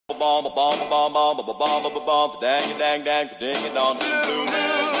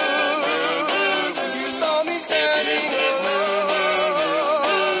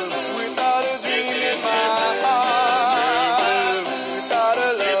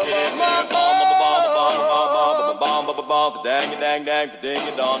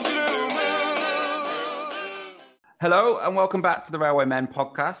Hello and welcome back to the Railway Men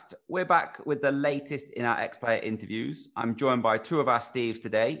podcast. We're back with the latest in our ex-player interviews. I'm joined by two of our Steves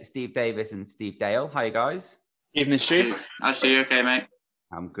today, Steve Davis and Steve Dale. Hi, guys. Evening, Stu. Hi, Stu. Okay, mate?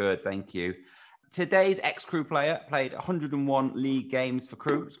 I'm good, thank you. Today's ex-Crewe player played 101 league games for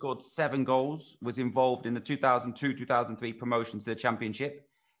Crewe, scored 7 goals, was involved in the 2002-2003 promotion to the Championship.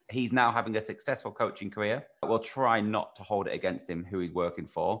 He's now having a successful coaching career. We'll try not to hold it against him, who he's working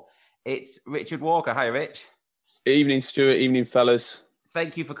for. It's Richard Walker. Hi, Rich. Evening, Stuart. Evening, fellas.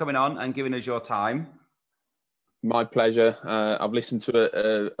 Thank you for coming on and giving us your time. My pleasure. I've listened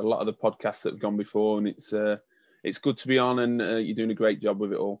to a lot of the podcasts that have gone before, and it's good to be on, and you're doing a great job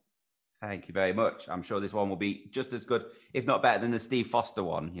with it all. Thank you very much. I'm sure this one will be just as good, if not better, than the Steve Foster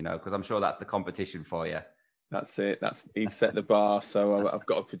one, because I'm sure that's the competition for you. That's it. He's set the bar, so I've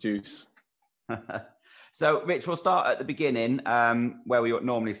got to produce. So, Rich, we'll start at the beginning, where we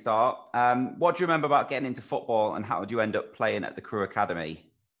normally start. What do you remember about getting into football, and how did you end up playing at the Crewe Academy?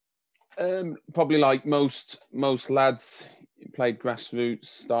 Probably like most lads, played grassroots,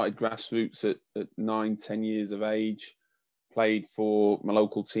 started grassroots at 9-10 years of age. Played for my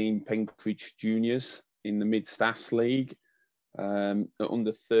local team, Penkridge Juniors, in the Mid-Staffs League. At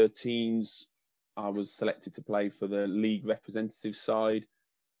under 13s, I was selected to play for the league representative side.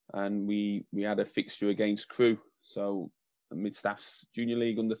 And we had a fixture against Crewe. So Mid-Staffs Junior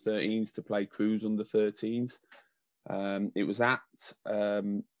League under 13s to play Crewe's under 13s. It was at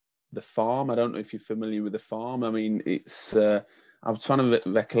the farm. I don't know if you're familiar with the farm. I mean, it's... I'm trying to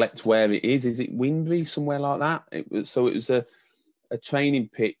recollect where it is. Is it Windbury, somewhere like that? It was a training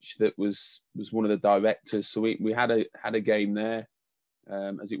pitch that was one of the directors. So we had a game there.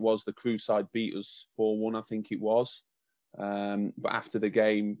 As it was, the Crewe side beat us 4-1, I think it was. But after the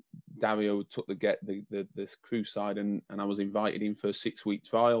game, Dario took the Crewe side, and I was invited in for a 6-week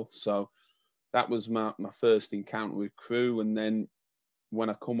trial. So that was my first encounter with Crewe. And then when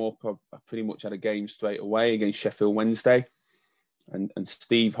I come up, I pretty much had a game straight away against Sheffield Wednesday. And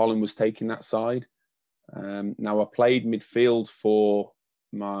Steve Holland was taking that side. Now I played midfield for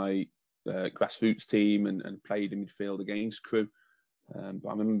my grassroots team and played in midfield against Crewe. But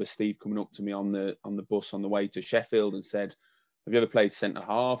I remember Steve coming up to me on the bus on the way to Sheffield and said, "Have you ever played centre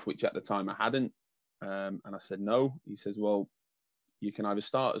half?" Which at the time I hadn't. And I said no. He says, "Well, you can either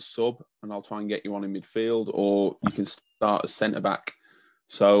start as sub and I'll try and get you on in midfield, or you can start as centre back."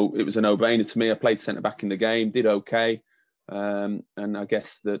 So it was a no-brainer to me. I played centre back in the game, did okay. And I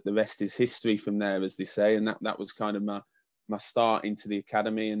guess the rest is history from there, as they say. And that was kind of my start into the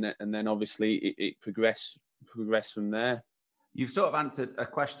academy. And then obviously it progressed from there. You've sort of answered a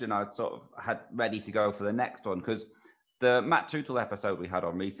question I sort of had ready to go for the next one, because the Matt Tootle episode we had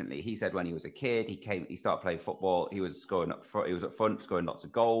on recently, he said when he was a kid, he started playing football. He was scoring up front. He was up front, scoring lots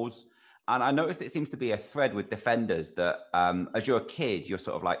of goals. And I noticed it seems to be a thread with defenders that as you're a kid, you're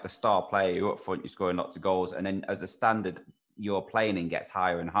sort of like the star player. You're up front, you're scoring lots of goals. And then as the standard you're playing in gets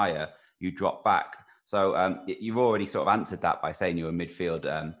higher and higher, you drop back. So you've already sort of answered that by saying you were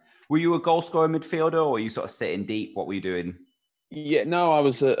midfield. Were you a goal scoring midfielder, or were you sort of sitting deep? What were you doing? Yeah, no, I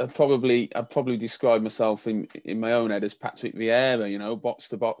was I'd probably describe myself in my own head as Patrick Vieira, box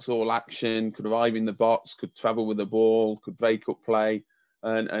to box, all action, could arrive in the box, could travel with the ball, could break up play.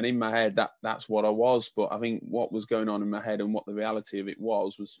 And in my head, that's what I was. But I think what was going on in my head and what the reality of it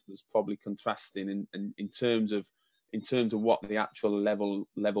was probably contrasting in terms of what the actual level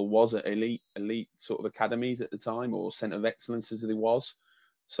was at elite sort of academies at the time, or centre of excellence as it was.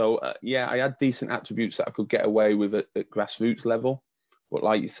 So, I had decent attributes that I could get away with at grassroots level. But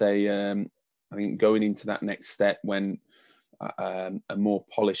like you say, I think going into that next step when a more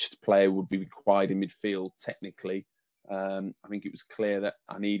polished player would be required in midfield, technically, I think it was clear that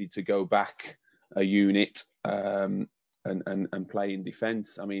I needed to go back a unit and play in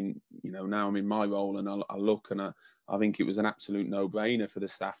defence. I mean, now I'm in my role and I look and I think it was an absolute no-brainer for the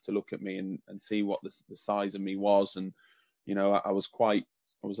staff to look at me and see what the size of me was. And,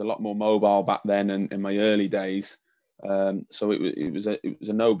 I was a lot more mobile back then and in my early days. So it was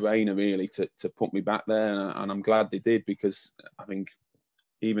a no-brainer really to put me back there. And I'm glad they did, because I think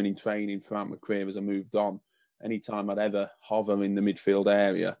even in training throughout my career as I moved on, anytime I'd ever hover in the midfield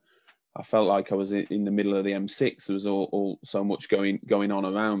area, I felt like I was in the middle of the M6. There was all so much going on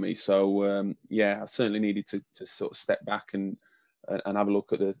around me. So, I certainly needed to sort of step back and and have a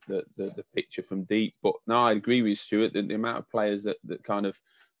look at the picture from deep. But no, I agree with you, Stuart. The amount of players that kind of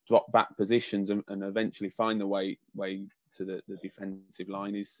drop back positions and eventually find the way to the defensive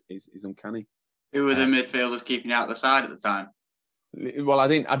line is uncanny. Who were the midfielders keeping out the side at the time? Well, I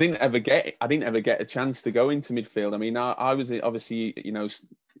didn't ever get a chance to go into midfield. I mean, I was obviously,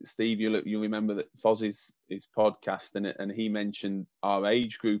 Steve, you remember that Foz's his podcast and he mentioned our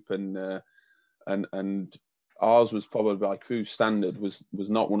age group and ours was probably by Crewe standard was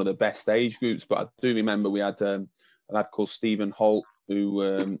not one of the best age groups, but I do remember we had a lad called Stephen Holt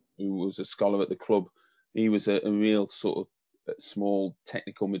who was a scholar at the club. He was a real sort of small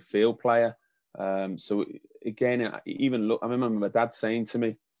technical midfield player. So again, I remember my dad saying to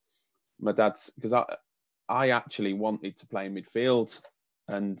me, because I actually wanted to play in midfield,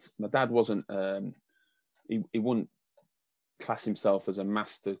 and my dad wasn't, he wouldn't class himself as a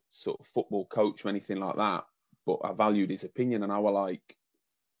master sort of football coach or anything like that, but I valued his opinion, and I was like,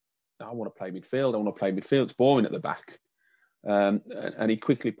 I want to play midfield. It's boring at the back. And he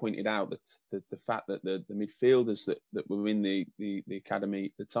quickly pointed out that the fact that the midfielders that were in the academy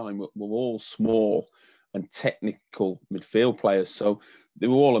at the time were all small and technical midfield players. So they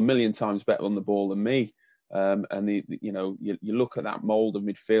were all a million times better on the ball than me. And you look at that mould of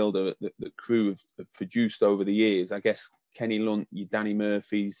midfielder that Crewe have produced over the years. I guess Kenny Lunt, your Danny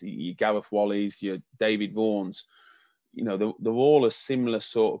Murphys, your Gareth Walleys, your David Vaughns. They're all a similar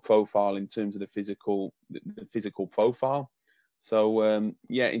sort of profile in terms of the physical profile. So,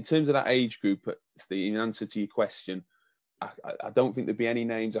 in terms of that age group, Steve, in answer to your question, I don't think there'd be any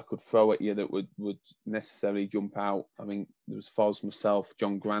names I could throw at you that would necessarily jump out. I mean, there was Foz, myself,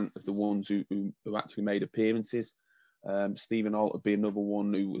 John Grant of the ones who actually made appearances. Stephen Holt would be another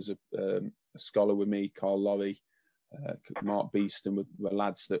one who was a scholar with me, Carl Lorry, Mark Beeston were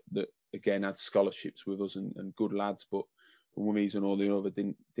lads that again had scholarships with us and good lads, but for one reason or the other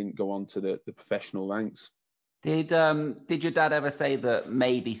didn't go on to the professional ranks. Did your dad ever say that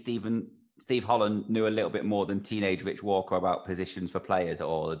maybe Steve Holland knew a little bit more than teenage Rich Walker about positions for players,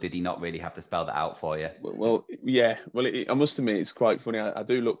 or did he not really have to spell that out for you? Well, yeah. Well, I must admit, it's quite funny. I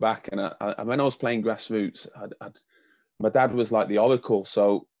do look back, and when I was playing grassroots, my dad was like the oracle.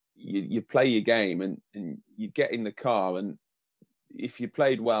 So you play your game, and you get in the car, and if you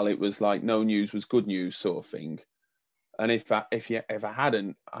played well, it was like no news was good news sort of thing. And if I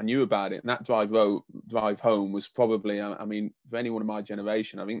hadn't, I knew about it. And that drive home was probably, I mean, for anyone of my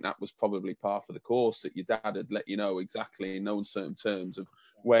generation, I think that was probably par for the course, that your dad had let you know exactly in no uncertain terms of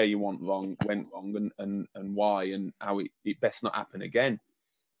where you went wrong and why and how it best not happen again.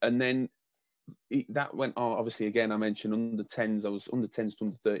 And then that went on, obviously, again, I mentioned under 10s. I was under 10s to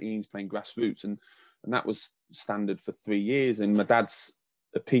under 13s playing grassroots. And that was standard for 3 years. And my dad's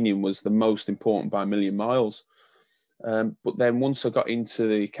opinion was the most important by a million miles. But then once I got into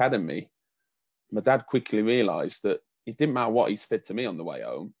the academy, my dad quickly realised that it didn't matter what he said to me on the way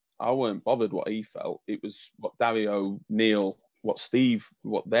home. I weren't bothered what he felt. It was what Dario, Neil, what Steve,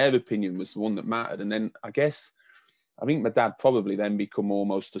 what their opinion was the one that mattered. And then I think my dad probably then become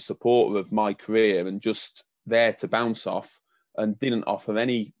almost a supporter of my career and just there to bounce off, and didn't offer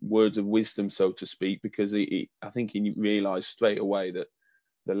any words of wisdom, so to speak, because I think he realised straight away that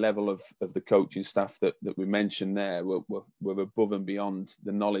the level of the coaching staff that we mentioned there were above and beyond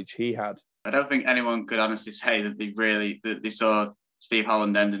the knowledge he had. I don't think anyone could honestly say that they saw Steve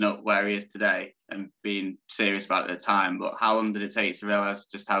Holland ending up where he is today and being serious about it at the time. But how long did it take to realise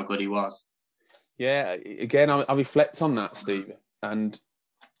just how good he was? Yeah, again, I reflect on that, Steve. And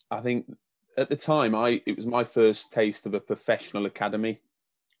I think at the time, it was my first taste of a professional academy.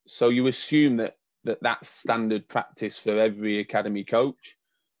 So you assume that's standard practice for every academy coach.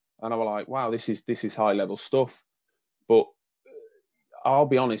 And I was like, wow, this is high level stuff. But I'll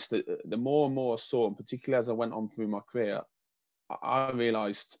be honest, the more and more I saw, and particularly as I went on through my career, I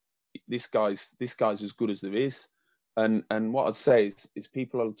realised this guy's as good as there is. And what I'd say is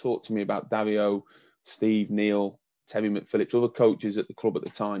people will talk to me about Dario, Steve, Neil, Terry McPhillips, other coaches at the club at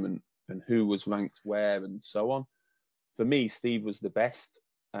the time, and who was ranked where and so on. For me, Steve was the best.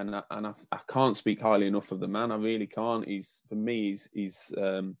 And I can't speak highly enough of the man. I really can't. He's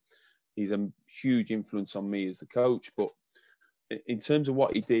a huge influence on me as a coach. But in terms of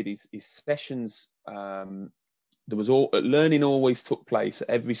what he did, his sessions, learning always took place at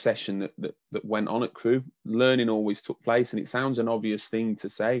every session that went on at Crewe. Learning always took place, and it sounds an obvious thing to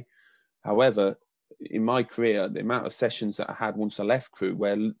say. However, in my career, the amount of sessions that I had once I left Crewe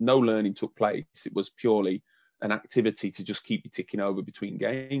where no learning took place, it was purely an activity to just keep you ticking over between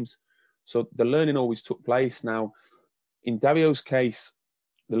games. So the learning always took place. Now, in Dario's case,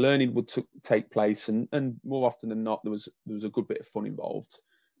 the learning would take place, and more often than not, there was a good bit of fun involved.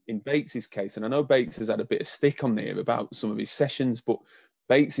 In Bates's case, and I know Bates has had a bit of stick on there about some of his sessions, but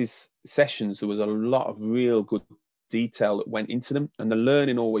Bates's sessions, there was a lot of real good detail that went into them, and the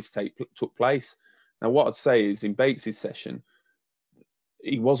learning always took place. Now, what I'd say is, in Bates's session,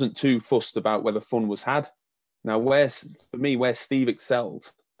 he wasn't too fussed about whether fun was had. Now, where Steve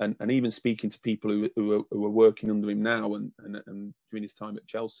excelled, and even speaking to people who are working under him now and during his time at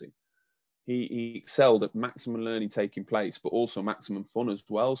Chelsea, he excelled at maximum learning taking place, but also maximum fun as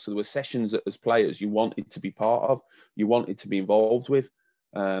well. So there were sessions that, as players, you wanted to be part of, you wanted to be involved with.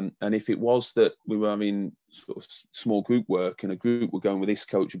 And if it was that we were having sort of small group work and a group were going with this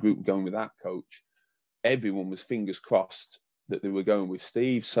coach, a group were going with that coach, everyone was fingers crossed that they were going with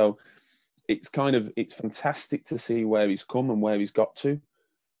Steve. So it's fantastic to see where he's come and where he's got to,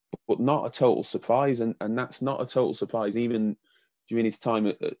 but not a total surprise. And that's not a total surprise, even during his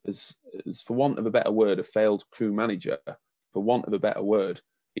time as, for want of a better word, a failed Crewe manager, for want of a better word.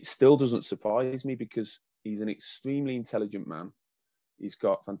 It still doesn't surprise me, because he's an extremely intelligent man. He's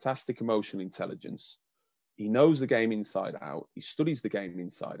got fantastic emotional intelligence. He knows the game inside out. He studies the game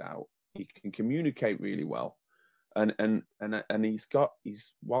inside out. He can communicate really well. And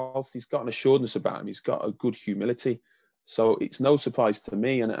whilst he's got an assuredness about him, he's got a good humility. So it's no surprise to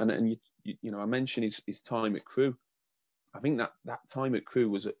me. And you know, I mentioned his time at Crewe. I think that time at Crewe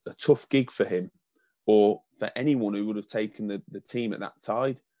was a tough gig for him, or for anyone who would have taken the team at that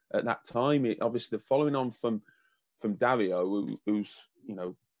time. Obviously, following on from Dario, who's, you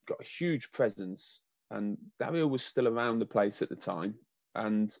know, got a huge presence, and Dario was still around the place at the time,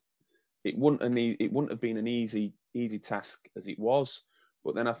 and it wouldn't have been an easy task as it was.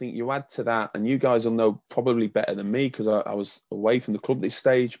 But then I think you add to that, and you guys will know probably better than me, because I was away from the club at this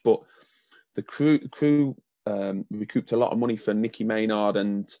stage, but the Crewe recouped a lot of money for Nicky Maynard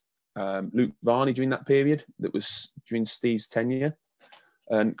and Luke Varney during that period. That was during Steve's tenure.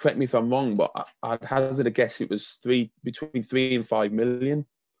 And correct me if I'm wrong, but I'd hazard a guess it was between 3 and 5 million.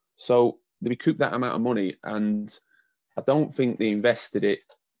 So they recouped that amount of money, and I don't think they invested it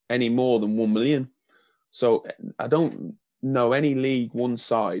any more than 1 million. So I don't know any League One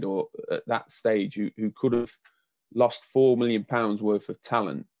side or at that stage who could have lost £4 million worth of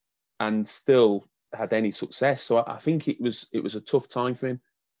talent and still had any success. So I think it was a tough time for him.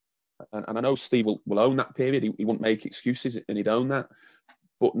 And I know Steve will own that period. He won't make excuses, and he'd own that.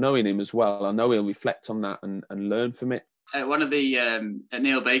 But knowing him as well, I know he'll reflect on that and learn from it. One of the at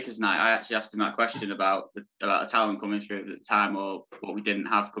Neil Baker's night, I actually asked him that question about the talent coming through at the time, or what we didn't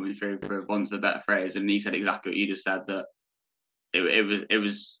have coming through, for want of a better phrase, and he said exactly what you just said, that it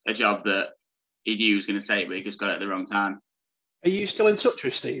was a job that he knew he was going to say it, but he just got it at the wrong time. Are you still in touch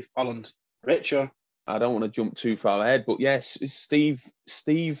with Steve Holland, Rich? Or? I don't want to jump too far ahead, but yes, Steve.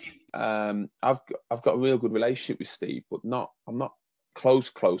 I've got a real good relationship with Steve, but I'm not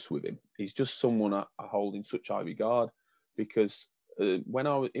close with him. He's just someone I hold in such high regard, because when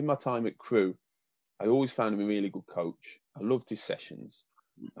I was in my time at Crewe, I always found him a really good coach. I loved his sessions.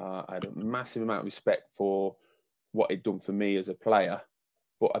 I had a massive amount of respect for what he'd done for me as a player,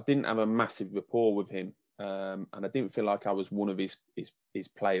 but I didn't have a massive rapport with him, and I didn't feel like I was one of his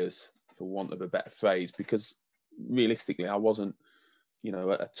players, for want of a better phrase, because realistically I wasn't, you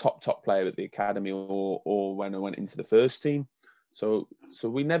know, a top player at the academy or when I went into the first team. So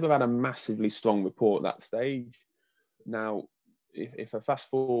we never had a massively strong rapport at that stage. Now, if I fast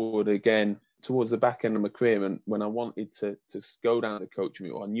forward again towards the back end of my career, and when I wanted to go down the coaching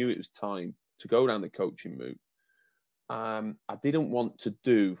route, or I knew it was time to go down the coaching route, I didn't want to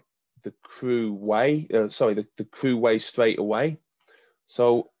do the Crewe way. The Crewe way straight away.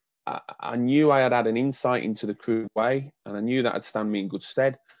 So I knew I had an insight into the Crewe way, and I knew that would stand me in good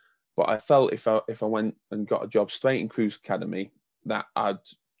stead. But I felt if I went and got a job straight in Crewe's academy, that I'd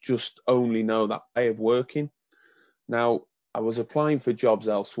just only know that way of working. Now, I was applying for jobs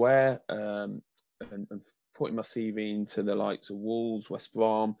elsewhere, and putting my CV into the likes of Wolves, West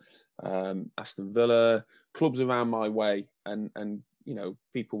Brom, Aston Villa, clubs around my way, and you know,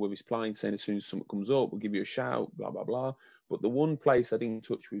 people were replying saying, as soon as something comes up, we'll give you a shout, blah blah blah. But the one place I didn't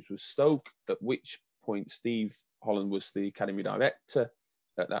touch with was Stoke, at which point Steve Holland was the academy director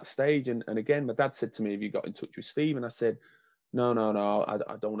at that stage. And again, my dad said to me, have you got in touch with Steve? And I said, no,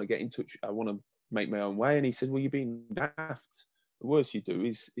 I don't want to get in touch. I want to make my own way. And he said, well, you're being daft. The worst you do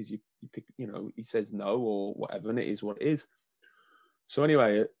is you pick, you know, he says no or whatever, and it is what it is. So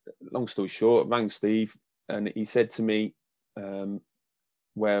anyway, long story short, I rang Steve, and he said to me,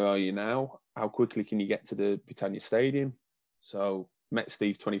 where are you now? How quickly can you get to the Britannia Stadium? So met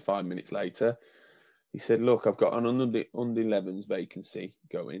Steve 25 minutes later. He said, look, I've got an under 11s vacancy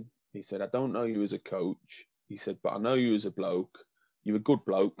going. He said, I don't know you as a coach. He said, but I know you as a bloke. You're a good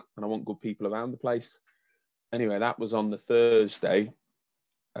bloke, and I want good people around the place. Anyway, that was on the Thursday.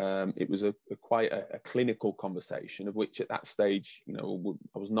 It was quite a clinical conversation, of which at that stage, you know,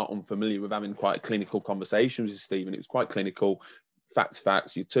 I was not unfamiliar with having quite a clinical conversation with Stephen. It was quite clinical,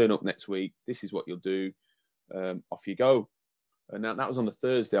 facts. You turn up next week. This is what you'll do. Off you go. And that was on the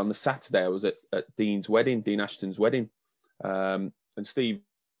Thursday. On the Saturday, I was at Dean Ashton's wedding, and Steve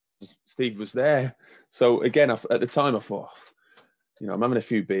was there. So again, at the time, I thought, you know, I'm having a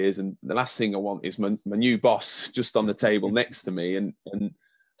few beers, and the last thing I want is my new boss just on the table next to me. And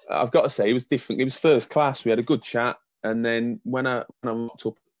I've got to say, it was different. It was first class. We had a good chat, and then when I rocked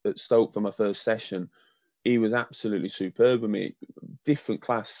up at Stoke for my first session, he was absolutely superb with me. Different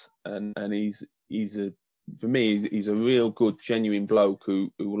class, and he's for me, he's a real good, genuine bloke who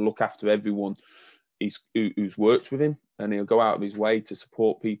will look after everyone who's worked with him, and he'll go out of his way to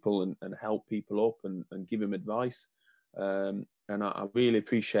support people and help people up and give them advice. And I really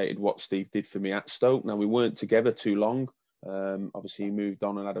appreciated what Steve did for me at Stoke. Now, we weren't together too long. Obviously, he moved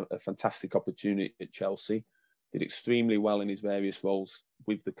on and had a fantastic opportunity at Chelsea. Did extremely well in his various roles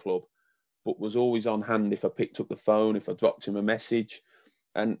with the club, but was always on hand if I picked up the phone, if I dropped him a message.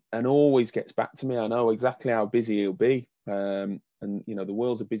 And always gets back to me. I know exactly how busy he'll be. And, you know, the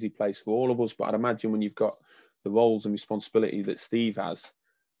world's a busy place for all of us. But I'd imagine when you've got the roles and responsibility that Steve has,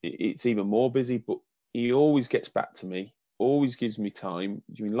 it's even more busy. But he always gets back to me, always gives me time.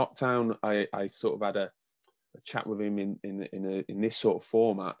 During lockdown, I sort of had a chat with him in this sort of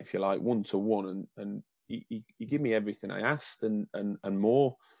format, if you like, one-to-one. And he gave me everything I asked and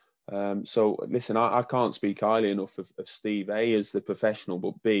more. So listen, I can't speak highly enough of Steve, A, as the professional,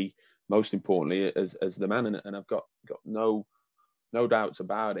 but B, most importantly, as the man. And I've got no doubts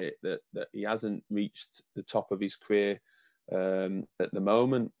about it that he hasn't reached the top of his career at the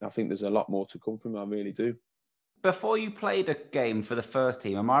moment. I think there's a lot more to come from him. I really do. Before you played a game for the first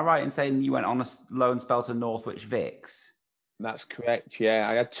team, am I right in saying you went on a loan spell to Northwich Vics? That's correct, yeah.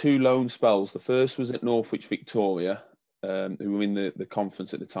 I had 2 loan spells. The first was at Northwich Victoria, who were in the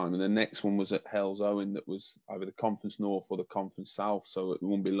conference at the time. And the next one was at Hales Owen, that was either the Conference North or the Conference South, so it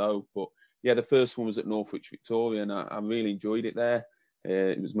won below. But yeah, the first one was at Northwich Victoria, and I really enjoyed it there.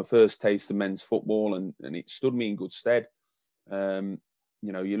 It was my first taste of men's football, and it stood me in good stead.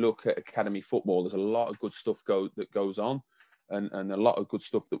 You know, you look at academy football, there's a lot of good stuff that goes on, and a lot of good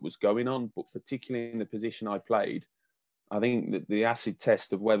stuff that was going on, but particularly in the position I played, I think that the acid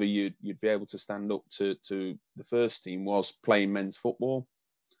test of whether you'd be able to stand up to the first team was playing men's football.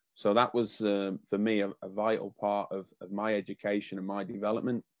 So that was, for me, a vital part of my education and my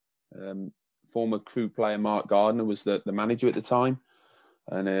development. Former Crewe player Mark Gardner was the manager at the time.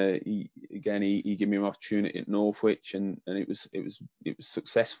 And he gave me an opportunity at Northwich, and it was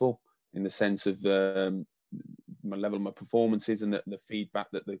successful in the sense of my level of my performances and the feedback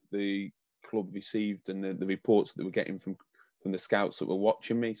that the club received and the reports that we're getting from the scouts that were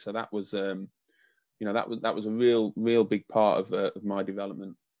watching me. So that was that was a real big part of my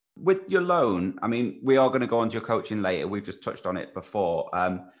development. With your loan, I mean, we are going to go on to your coaching later. We've just touched on it before,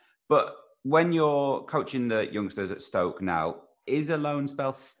 but when you're coaching the youngsters at Stoke now, is a loan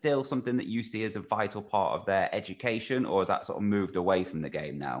spell still something that you see as a vital part of their education, or has that sort of moved away from the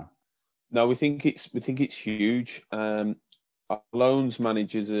game now? No, we think it's huge. Our loans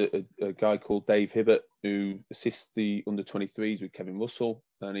manager's a guy called Dave Hibbert, who assists the under-23s with Kevin Russell,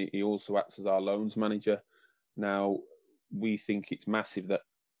 and he also acts as our loans manager. Now, we think it's massive that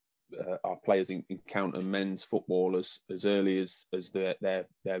our players encounter men's football as early as they're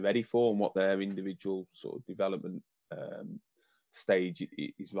ready for, and what their individual sort of development stage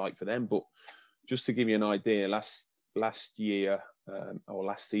is right for them. But just to give you an idea, last year or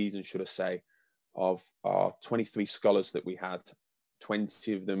last season, should I say, of our 23 scholars that we had,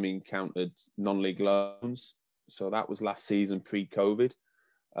 20 of them encountered non-league loans. So that was last season pre-COVID,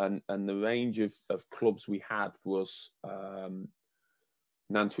 and the range of clubs we had was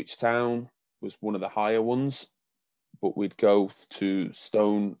Nantwich Town was one of the higher ones, but we'd go to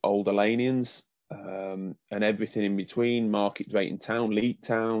Stone Old Alanians, and everything in between, Market Drayton Town, Leek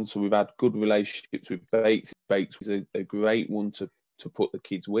Town. So we've had good relationships with Bakes. Bakes was a great one to put the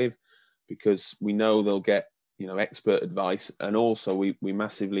kids with, because we know they'll get expert advice, and also we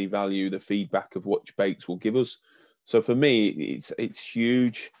massively value the feedback of what Bakes will give us. So for me, it's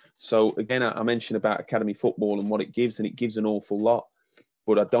huge. So again, I mentioned about academy football and what it gives, and it gives an awful lot.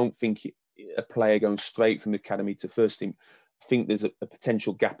 But I don't think a player going straight from the academy to first team, I think there's a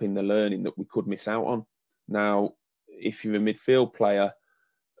potential gap in the learning that we could miss out on. Now, if you're a midfield player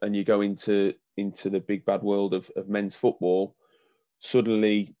and you go into into the big bad world of men's football,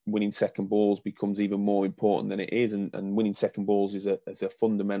 suddenly winning second balls becomes even more important than it is. And winning second balls is a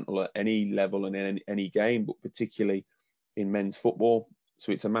fundamental at any level and in any game, but particularly in men's football.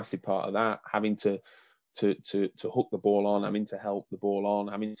 So it's a massive part of that, having to hook the ball on, having to help the ball on,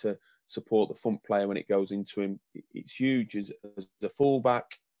 having to support the front player when it goes into him. It's huge. As a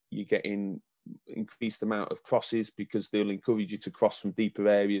fullback, you're getting increased amount of crosses because they'll encourage you to cross from deeper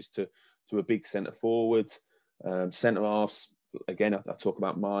areas to a big centre forward. Centre halves, again, I talk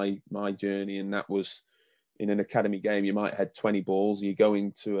about my journey, and that was in an academy game. You might head 20 balls. You go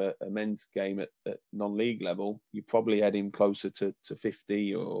into a men's game at non-league level, you're probably heading closer to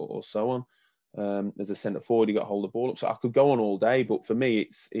 50 or so on. As a centre forward, you got to hold the ball up. So I could go on all day, but for me,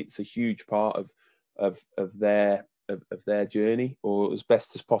 it's a huge part of their journey, or as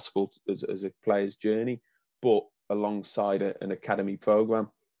best as possible as a player's journey, but alongside an academy program.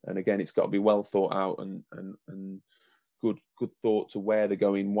 And again, it's got to be well thought out and good thought to where they're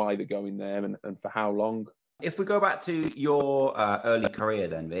going, why they're going there, and for how long. If we go back to your early career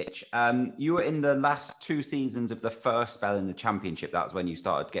then, Rich, you were in the last 2 seasons of the first spell in the Championship. That was when you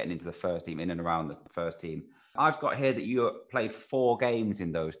started getting into the first team, in and around the first team. I've got here that you played 4 games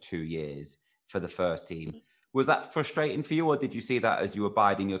in those 2 years for the first team. Was that frustrating for you, or did you see that as you were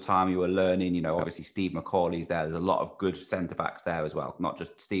biding your time, you were learning? You know, obviously Steve McCauley's there. There's a lot of good centre-backs there as well, not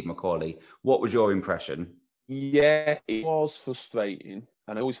just Steve McCauley. What was your impression? Yeah, it was frustrating.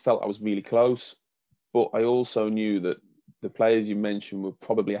 And I always felt I was really close. But I also knew that the players you mentioned were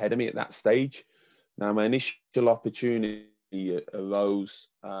probably ahead of me at that stage. Now, my initial opportunity arose.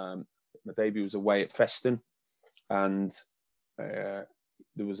 My debut was away at Preston, and there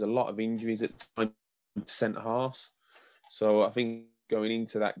was a lot of injuries at the time to centre halves. So I think going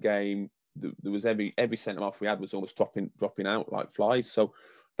into that game, there was every centre half we had was almost dropping out like flies. So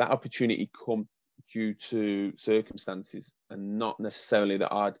that opportunity come due to circumstances, and not necessarily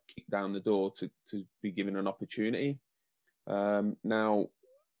that I'd kick down the door to be given an opportunity. Now,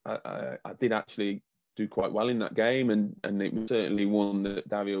 I did actually do quite well in that game, and it was certainly one that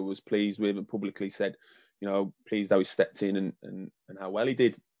Dario was pleased with and publicly said, you know, pleased how he stepped in and how well he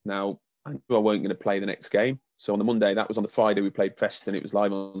did. Now, I knew I weren't going to play the next game. So on the Monday, that was on the Friday, we played Preston. It was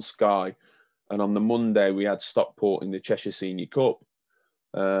live on Sky. And on the Monday, we had Stockport in the Cheshire Senior Cup.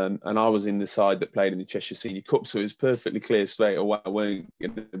 And I was in the side that played in the Cheshire Senior Cup. So it was perfectly clear straight away I weren't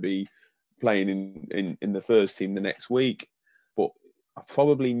going to be playing in the first team the next week. But I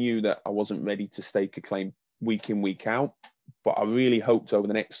probably knew that I wasn't ready to stake a claim week in, week out. But I really hoped over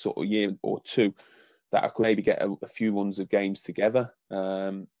the next sort of year or two that I could maybe get a few runs of games together.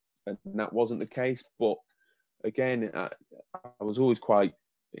 And that wasn't the case. But again, I was always quite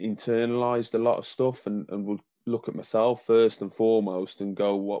internalised a lot of stuff and would look at myself first and foremost and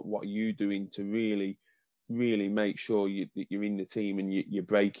go, what are you doing to really make sure you're in the team and you're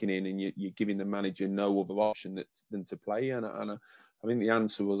breaking in and you're giving the manager no other option than to play. And I think the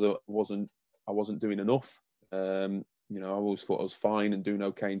answer was I wasn't doing enough. You know, I always thought I was fine and doing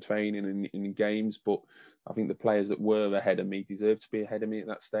okay in training and in games, but I think the players that were ahead of me deserved to be ahead of me at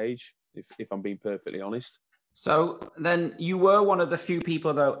that stage, if I'm being perfectly honest. So then you were one of the few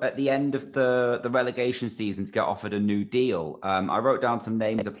people, though, at the end of the relegation season to get offered a new deal. I wrote down some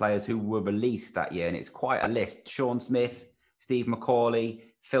names of players who were released that year, and it's quite a list. Sean Smith, Steve McCauley,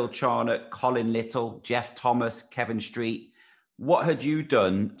 Phil Charnock, Colin Little, Jeff Thomas, Kevin Street. What had you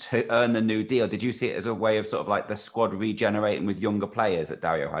done to earn the new deal? Did you see it as a way of sort of like the squad regenerating with younger players that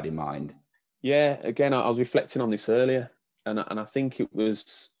Dario had in mind? Yeah, again, I was reflecting on this earlier, and I think it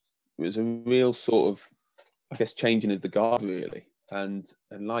was a real sort of, I guess, changing of the guard really, and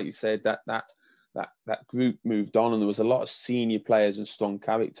like you said, that group moved on, and there was a lot of senior players and strong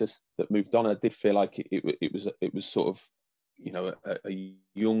characters that moved on. I did feel like it was sort of, you know, a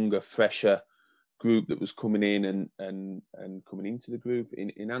younger, fresher group that was coming in and coming into the group.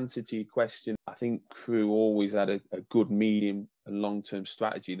 In answer to your question, I think Crewe always had a good medium and long-term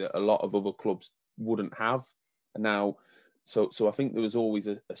strategy that a lot of other clubs wouldn't have. And now, so I think there was always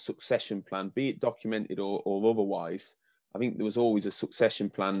a succession plan, be it documented or otherwise. I think there was always a succession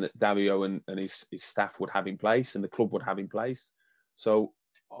plan that Dario and his staff would have in place and the club would have in place. So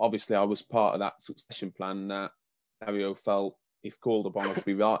obviously I was part of that succession plan that Dario felt, if called upon, could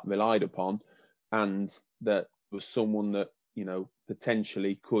be relied upon, and that was someone that, you know,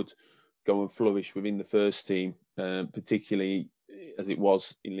 potentially could go and flourish within the first team, particularly as it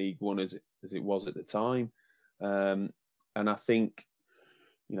was in League One, as it was at the time. And I think,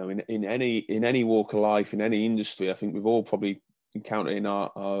 you know, in any walk of life, in any industry, I think we've all probably encountered in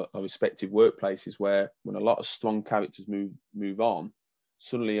our respective workplaces where when a lot of strong characters move on,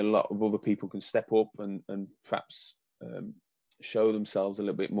 suddenly a lot of other people can step up and perhaps show themselves a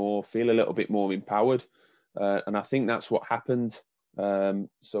little bit more, feel a little bit more empowered. And I think that's what happened.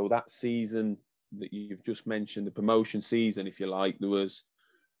 So that season that you've just mentioned, the promotion season, if you like, there was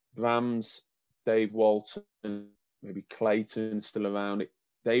Brams, Dave Walton, maybe Clayton still around.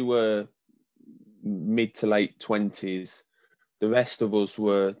 They were mid to late 20s. The rest of us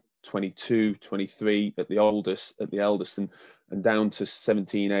were 22, 23 at the eldest, and down to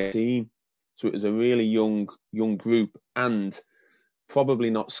 17, 18. So it was a really young group, and probably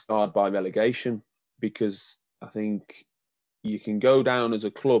not scarred by relegation, because I think you can go down as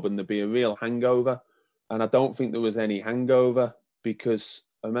a club and there'd be a real hangover. And I don't think there was any hangover, because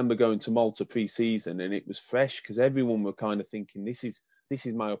I remember going to Malta pre-season and it was fresh, because everyone were kind of thinking, this is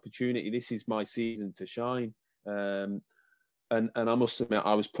my opportunity, this is my season to shine. And I must admit,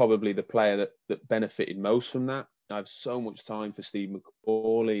 I was probably the player that benefited most from that. I have so much time for Steve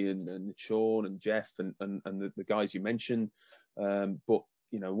McCauley and Sean and Jeff and the guys you mentioned. But,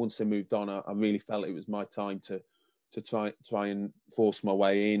 once they moved on, I really felt it was my time to try and force my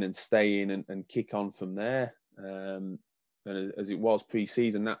way in and stay in and kick on from there. And as it was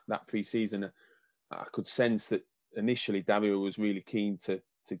pre-season, that pre-season, I could sense that initially Dario was really keen to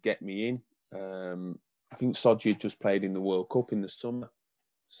get me in. I think Sodji had just played in the World Cup in the summer.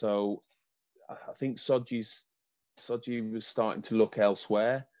 So I think Sodji was starting to look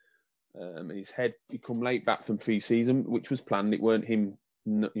elsewhere. And his head, he come late back from pre-season, which was planned. It weren't him,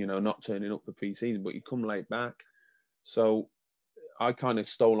 not turning up for pre-season, but he come late back. So I kind of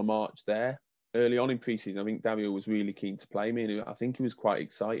stole a march there. Early on in pre-season, I think Dario was really keen to play me. And I think he was quite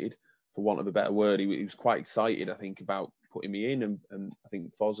excited, for want of a better word. He was quite excited, I think, about putting me in. And I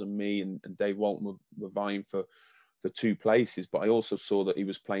think Foz and me and Dave Walton were vying for 2 places. But I also saw that he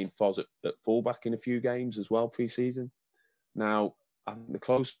was playing Foz at fullback in a few games as well pre-season. Now, I think the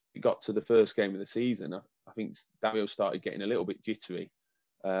closer it got to the first game of the season, I think Dario started getting a little bit jittery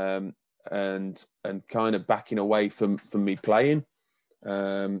and kind of backing away from me playing.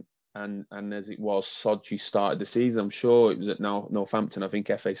 And as it was, Sodji started the season. I'm sure it was at Northampton. I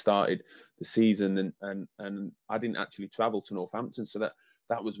think FA started the season, and I didn't actually travel to Northampton, so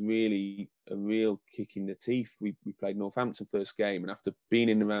that was really a real kick in the teeth. We played Northampton first game, and after being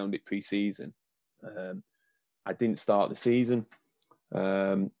in and around it pre-season, I didn't start the season.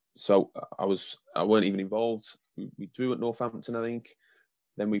 So I weren't even involved. We drew at Northampton, I think.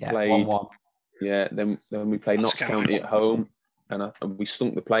 Then we played 1-1. Yeah, then we played Notts County at home, and we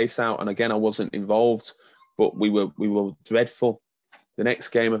stunk the place out. And again, I wasn't involved, but we were dreadful. The next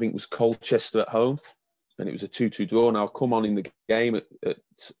game, I think, was Colchester at home, and it was a 2-2 draw. Now, I come on in the game at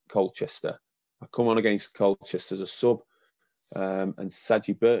Colchester. I come on against Colchester as a sub, and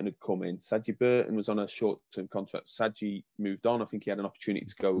Saji Burton had come in. Saji Burton was on a short-term contract. Saji moved on. I think he had an opportunity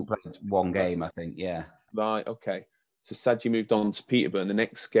to go. One game, I think, yeah. Right, okay. So Saji moved on to Peterborough. The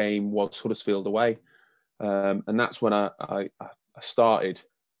next game was Huddersfield away. And that's when I started.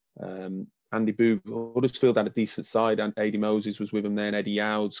 Andy Booth, Huddersfield had a decent side, and Adi Moses was with him then, Eddie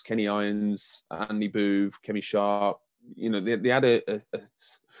Youds, Kenny Irons, Andy Booth, Kemi Sharp. They had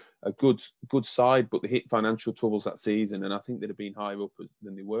a good side, but they hit financial troubles that season, and I think they'd have been higher up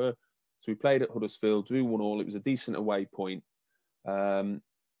than they were. So we played at Huddersfield, drew 1-1. It was a decent away point. And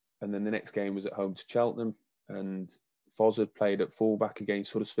then the next game was at home to Cheltenham, and Foz had played at fullback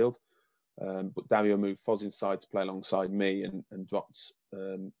against Huddersfield. But Dario moved Foz inside to play alongside me and dropped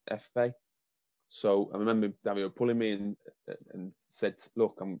FA. So I remember Dario pulling me and said,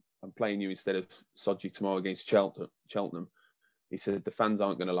 "Look, I'm playing you instead of Sodji tomorrow against Cheltenham." He said, "The fans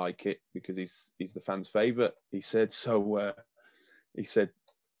aren't going to like it because he's the fans' favourite." He said, "So he said,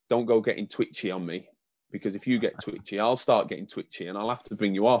 don't go getting twitchy on me, because if you get twitchy, I'll start getting twitchy and I'll have to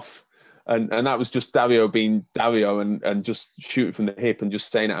bring you off." And that was just Dario being Dario and just shooting from the hip and just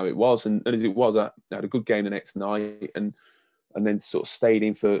saying how it was. And as it was, I had a good game the next night and then sort of stayed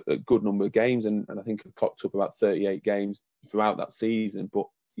in for a good number of games. And I think I clocked up about 38 games throughout that season. But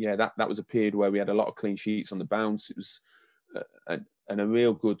yeah, that was a period where we had a lot of clean sheets on the bounce. It was a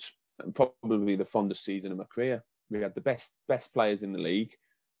real good, probably the fondest season of my career. We had the best players in the league.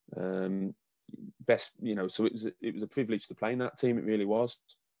 So it was a privilege to play in that team. It really was.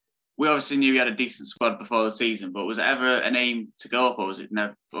 We obviously knew we had a decent squad before the season, but was it ever an aim to go up, or was it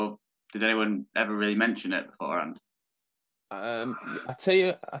never? Or did anyone ever really mention it beforehand? I tell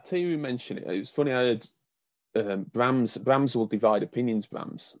you, who mentioned it. It was funny. I heard Brams will divide opinions.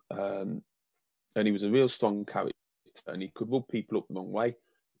 Brams, and he was a real strong character, and he could rub people up the wrong way.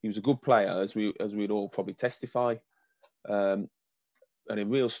 He was a good player, as we'd all probably testify, and a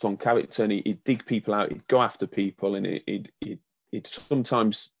real strong character. And he'd dig people out. He'd go after people, and he'd it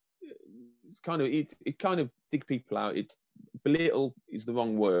sometimes it kind of dig people out. It belittle is the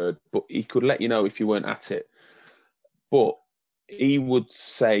wrong word, but he could let you know if you weren't at it. But he would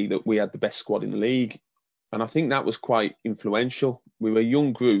say that we had the best squad in the league. And I think that was quite influential. We were a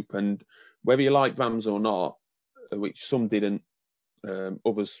young group, and whether you like Rams or not, which some didn't,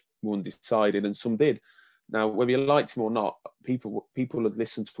 others were undecided, and some did. Now, whether you liked him or not, people had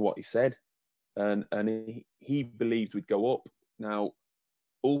listened to what he said, and he believed we'd go up. Now,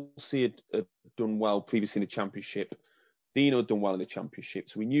 Ulsi had done well previously in the Championship. Dino had done well in the Championship,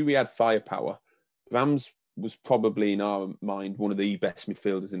 so we knew we had firepower. Rams was probably, in our mind, one of the best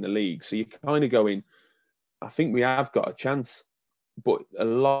midfielders in the league. So you're kind of going, I think we have got a chance, but a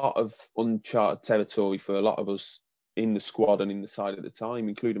lot of uncharted territory for a lot of us in the squad and in the side at the time,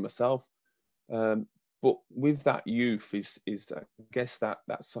 including myself. But with that youth is I guess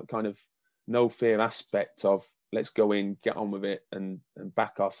that's kind of no fear aspect of let's go in, get on with it, and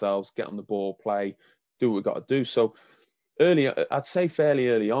back ourselves, get on the ball, play, do what we've got to do. So earlier, I'd say fairly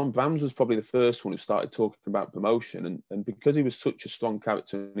early on, Rams was probably the first one who started talking about promotion. And because he was such a strong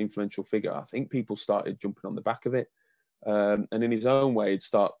character and influential figure, I think people started jumping on the back of it. And in his own way, he'd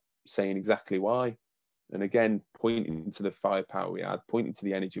start saying exactly why. And again, pointing to the firepower we had, pointing to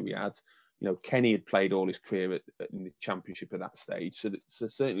the energy we had. You know, Kenny had played all his career in the Championship at that stage. So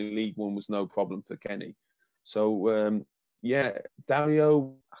certainly League One was no problem to Kenny. So,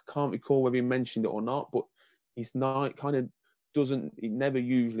 Dario, I can't recall whether he mentioned it or not, but he's not he never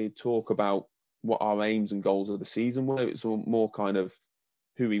usually talk about what our aims and goals of the season were. It's more kind of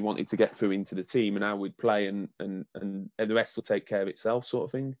who he wanted to get through into the team and how we'd play and the rest will take care of itself sort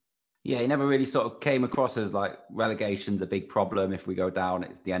of thing. Yeah, he never really sort of came across as like relegation's a big problem. If we go down,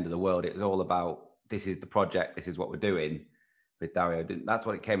 it's the end of the world. It was all about this is the project, this is what we're doing with Dario. That's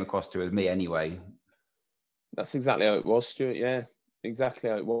what it came across to as me anyway. That's exactly how it was, Stuart. Yeah,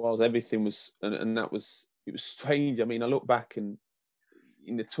 exactly how it was. Everything was, and that was, it was strange. I mean, I look back and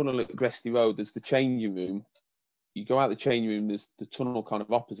in the tunnel at Gresty Road, there's the changing room. You go out the changing room, there's the tunnel kind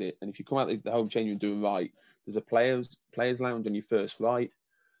of opposite. And if you come out the home changing room doing right, there's a players lounge on your first right.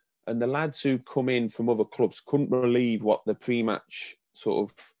 And the lads who come in from other clubs couldn't believe what the pre-match sort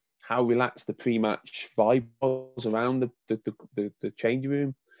of, how relaxed the pre-match vibe was around the changing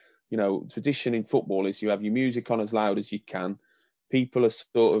room. You know, tradition in football is you have your music on as loud as you can. People are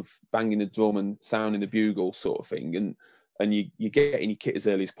sort of banging the drum and sounding the bugle sort of thing. And you get in your kit as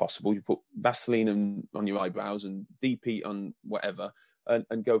early as possible. You put Vaseline on your eyebrows and deep heat on whatever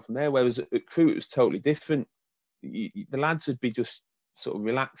and go from there. Whereas at Crewe, it was totally different. The lads would be just sort of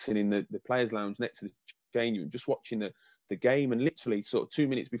relaxing in the players' lounge next to the changing room, just watching the game. And literally sort of 2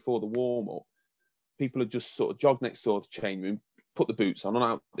 minutes before the warm-up, people had just sort of jogged next door to the changing room, put the boots on, and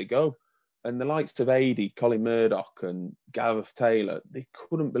out they go. And the likes of Adi, Colin Murdoch and Gareth Taylor, they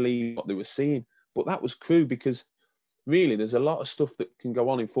couldn't believe what they were seeing. But that was Crewe, because really there's a lot of stuff that can go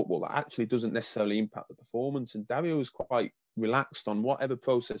on in football that actually doesn't necessarily impact the performance. And Dario was quite relaxed on whatever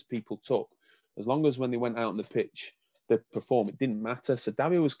process people took. As long as when they went out on the pitch, they performed, it didn't matter. So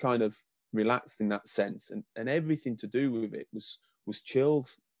Dario was kind of relaxed in that sense. And everything to do with it was chilled.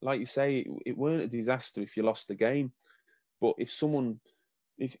 Like you say, it weren't a disaster if you lost the game. But if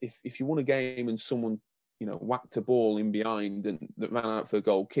you won a game and someone, you know, whacked a ball in behind and that ran out for a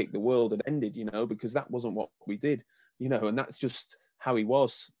goal kick, the world had ended, you know, because that wasn't what we did, you know, and that's just how he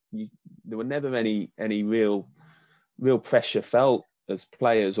was. There were never any real pressure felt as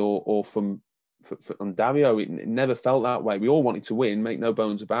players or from Dario. It never felt that way. We all wanted to win, make no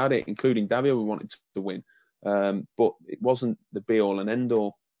bones about it, including Dario. We wanted to win, but it wasn't the be all and end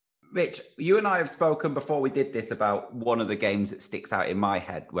all. Rich, you and I have spoken before we did this about one of the games that sticks out in my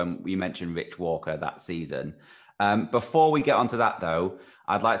head when we mentioned Rich Walker that season. Before we get onto that, though,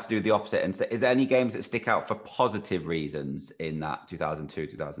 I'd like to do the opposite and say, is there any games that stick out for positive reasons in that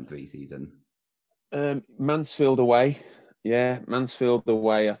 2002-2003 season? Mansfield away. Yeah, Mansfield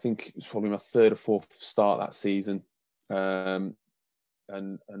away. I think it was probably my third or fourth start that season. And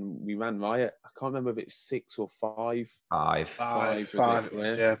we ran riot. I can't remember if it's 6 or 5. Five,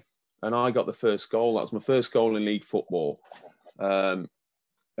 yeah. And I got the first goal. That was my first goal in league football. And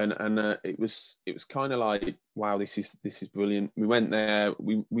it was kind of like, wow, this is brilliant. We went there.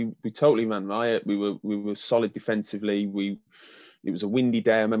 We totally ran riot. We were solid defensively. It was a windy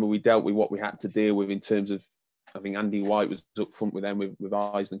day. I remember we dealt with what we had to deal with in terms of, I think Andy White was up front with them with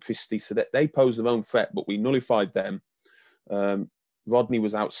Eyes and Christie, so that they posed their own threat, but we nullified them. Rodney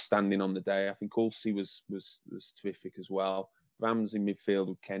was outstanding on the day. I think Ulsi was terrific as well. Rams in midfield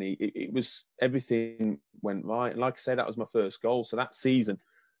with Kenny. It was, everything went right. And like I say, that was my first goal. So that season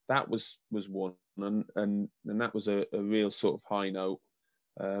that was one, and that was a real sort of high note.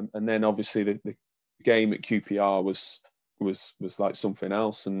 And then obviously the game at QPR was like something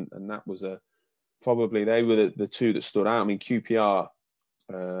else, and that was probably they were the two that stood out. I mean, QPR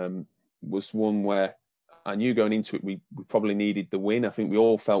was one where I knew going into it we probably needed the win. I think we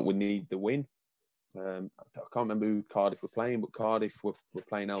all felt we needed the win. I can't remember who Cardiff were playing, but Cardiff were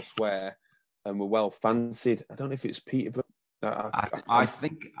playing elsewhere and were well fancied. I don't know if it's Peterborough. I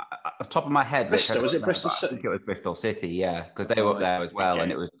think, off the top of my head, Bristol, was it Bristol City? I think it was Bristol City, yeah, because they were up there as well,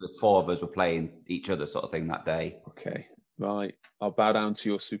 and it was the four of us were playing each other sort of thing that day. Okay, right. I'll bow down to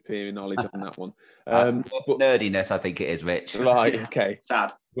your superior knowledge on that one. But nerdiness, I think it is, Rich. Right, okay.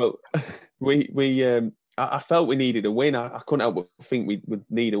 Sad. Well, I felt we needed a win. I couldn't help but think we would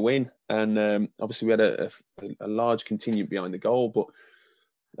need a win, and obviously we had a large contingent behind the goal, but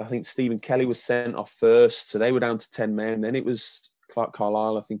I think Stephen Kelly was sent off first, so they were down to 10 men. Then it was Clark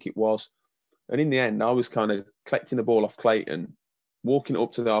Carlisle, I think it was. And in the end, I was kind of collecting the ball off Clayton, walking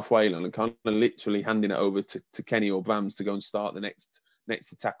up to the halfway line and kind of literally handing it over to Kenny or Brams to go and start the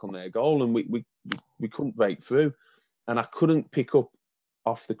next attack on their goal. And we couldn't break through. And I couldn't pick up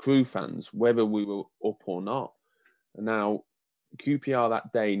off the Crewe fans whether we were up or not. And now QPR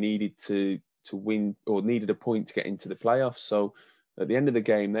that day needed to win, or needed a point to get into the playoffs. So at the end of the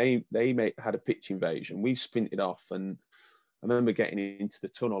game, they had a pitch invasion. We sprinted off, and I remember getting into the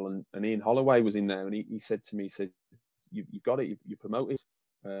tunnel, and Ian Holloway was in there, and he said to me, "You've got it. You're promoted."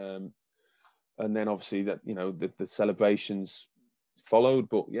 And then obviously that the celebrations followed.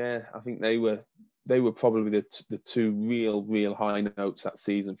 But yeah, I think they were probably the two real high notes that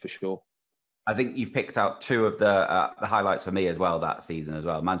season for sure. I think you've picked out two of the highlights for me as well that season as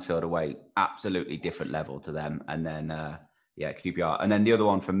well. Mansfield away, absolutely different level to them, and then. QPR. And then the other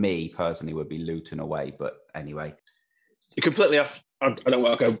one for me personally would be Luton away. But anyway. You completely off. I don't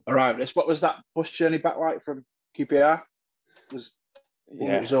want to go around this. What was that bus journey back like from QPR? It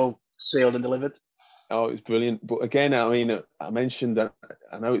was all sealed and delivered? Oh, it was brilliant. But again, I mean, I mentioned that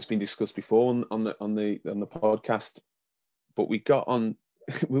I know it's been discussed before on the podcast, but we got on.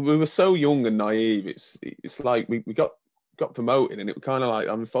 We were so young and naive. It's like we got promoted, and it was kind of like,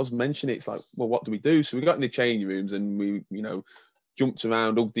 if I was mentioning it, it's like, well, what do we do? So we got in the changing rooms and we jumped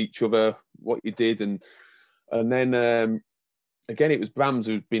around, hugged each other, what you did, and then again it was Brams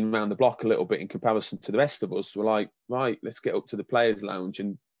who'd been around the block a little bit in comparison to the rest of us. We're like, right, let's get up to the players' lounge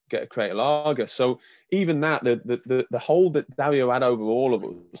and get a crate of lager. So even that, the hold that Dario had over all of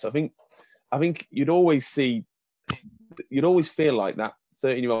us, I think you'd always feel like that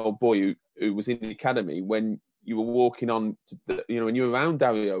 13-year-old boy who was in the academy when you were walking on to when you were around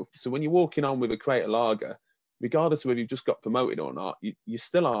Dario. So when you're walking on with a crate of lager, regardless of whether you've just got promoted or not, you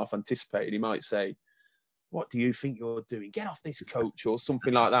still half anticipated. He might say, "What do you think you're doing? Get off this coach," or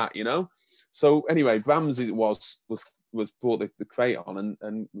something like that, So anyway, Brams was brought the crate on,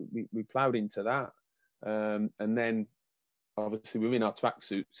 and we ploughed into that. And then obviously we were in our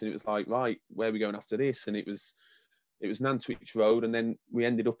tracksuits, and it was like, right, where are we going after this? And it was Nantwich Road, and then we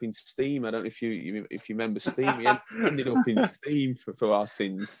ended up in Steam. I don't know if you remember Steam. We ended up in Steam for our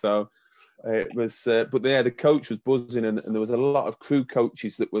sins. So it was, but yeah, the coach was buzzing, and there was a lot of Crewe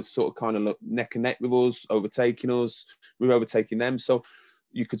coaches that were sort of kind of neck and neck with us, overtaking us. We were overtaking them, so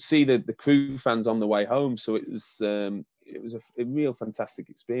you could see the Crewe fans on the way home. So it was a real fantastic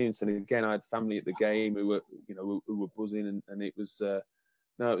experience. And again, I had family at the game who were buzzing, and it was it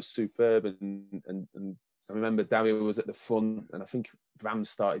was superb. And I remember Dario was at the front, and I think Bram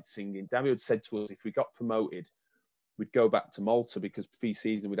started singing. Dario had said to us, if we got promoted, we'd go back to Malta, because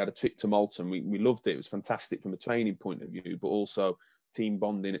pre-season we'd had a trip to Malta, and we loved it. It was fantastic from a training point of view, but also team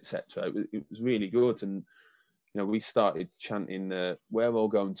bonding, etc. It was really good. And we started chanting, "We're all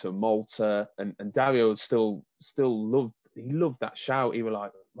going to Malta," and Dario still loved that shout. He was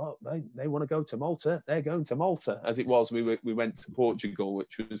like, "Well, they want to go to Malta. They're going to Malta." As it was, we went to Portugal,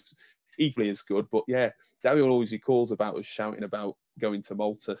 which was equally as good. But yeah, Dario always recalls about us shouting about going to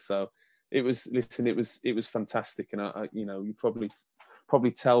Malta. So it was fantastic. And I you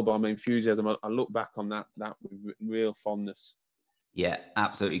probably tell by my enthusiasm. I look back on that with real fondness. Yeah,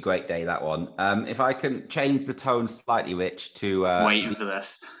 absolutely great day, that one. If I can change the tone slightly, Rich, to waiting for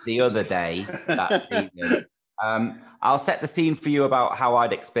this, the other day that season. I'll set the scene for you about how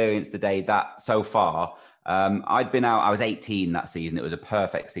I'd experienced the day that so far. I'd been out, I was 18 that season. It was a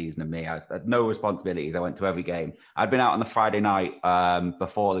perfect season of me. I had no responsibilities. I went to every game. I'd been out on the Friday night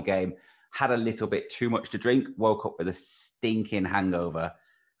before the game, had a little bit too much to drink, woke up with a stinking hangover,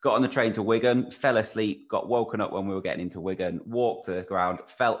 got on the train to Wigan, fell asleep, got woken up when we were getting into Wigan, walked to the ground,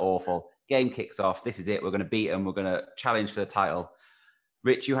 felt awful. Game kicks off. This is it. We're going to beat them. We're going to challenge for the title.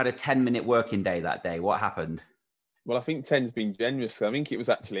 Rich, you had a 10-minute working day that day. What happened? Well, I think 10's been generous. I think it was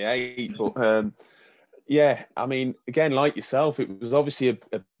actually 8. But yeah, I mean, again, like yourself, it was obviously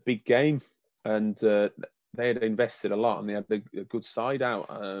a big game, and they had invested a lot, and they had a good side out.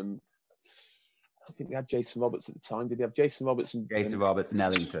 I think they had Jason Roberts at the time. Did they have Jason Roberts and Roberts and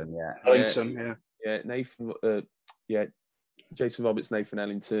Ellington? Yeah, Ellington, yeah, Nathan, Jason Roberts, Nathan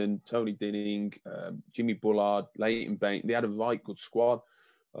Ellington, Tony Dinning, Jimmy Bullard, Leighton Bain. They had a right good squad.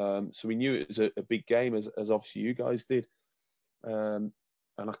 So we knew it was a big game, as obviously you guys did.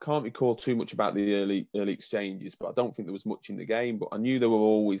 And I can't recall too much about the early exchanges, but I don't think there was much in the game. But I knew they were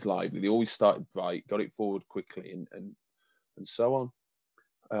always lively. They always started bright, got it forward quickly, and so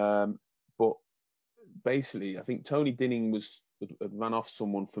on. But basically, I think Tony Dinning had ran off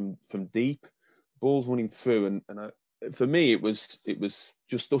someone from deep, balls running through, and for me it was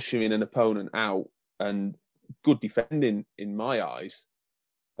just ushering an opponent out and good defending in my eyes,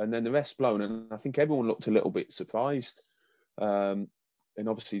 and then the rest blown, and I think everyone looked a little bit surprised. And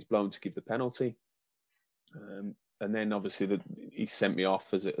obviously he's blown to give the penalty, and then obviously he sent me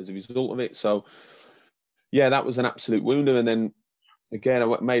off as a result of it. So yeah, that was an absolute wounder. And then again,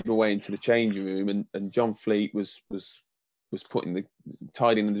 I made my way into the changing room, and John Fleet was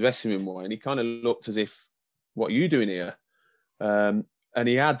tied in the dressing room away, and he kind of looked as if, "What are you doing here?" And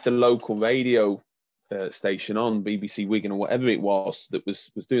he had the local radio station on, BBC Wigan or whatever it was, that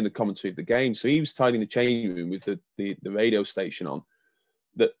was doing the commentary of the game. So he was tied in the changing room with the radio station on.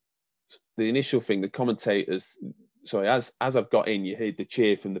 That the initial thing, the commentators, sorry, as I've got in, you heard the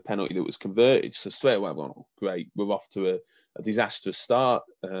cheer from the penalty that was converted. So straight away, I've gone, "Oh, great, we're off to a disastrous start."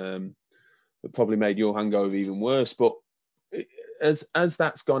 That probably made your hangover even worse. But as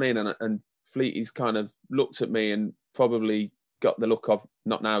that's gone in, and Fleety's kind of looked at me and probably got the look of,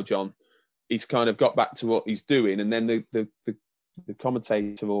 "Not now, John." He's kind of got back to what he's doing, and then the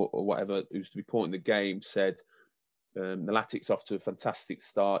commentator or whatever who's to be pointing the game said, "The Latic's off to a fantastic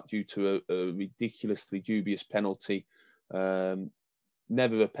start due to a ridiculously dubious penalty,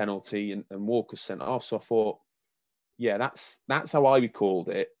 never a penalty, and Walker's sent off." So I thought, yeah, that's how I recalled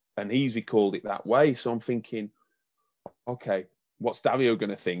it, and he's recalled it that way. So I'm thinking, okay, what's Dario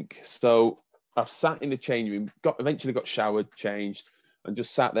going to think? So I've sat in the changing room, eventually got showered, changed, and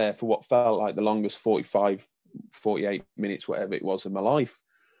just sat there for what felt like the longest 45, 48 minutes, whatever it was, of my life.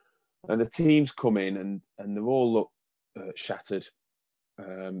 And the teams come in, and they've all looked shattered.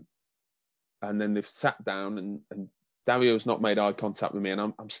 And then they've sat down, and Dario's not made eye contact with me. And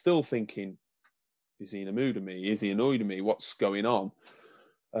I'm still thinking, is he in a mood of me? Is he annoyed at me? What's going on?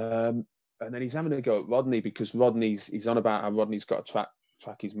 And then he's having a go at Rodney, because he's on about how Rodney's got to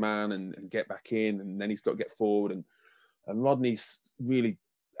track his man and get back in, and then he's got to get forward. And Rodney's really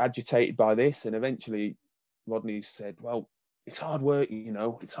agitated by this. And eventually Rodney said, "Well, it's hard work,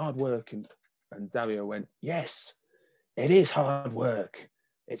 it's hard work." And Dario went, "Yes, it is hard work.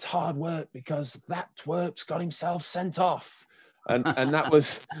 It's hard work because that twerp's got himself sent off." And that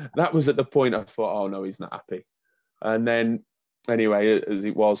was at the point I thought, oh no, he's not happy. And then anyway, as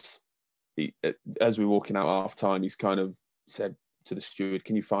it was, as we were walking out at half time, he's kind of said to the steward,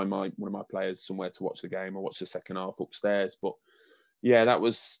 "Can you find one of my players somewhere to watch the game or watch the second half upstairs?" But yeah, that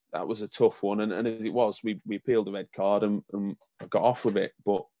was a tough one. And as it was, we appealed the red card and I got off with it.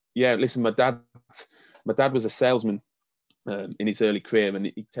 But yeah, listen, my dad was a salesman in his early career, and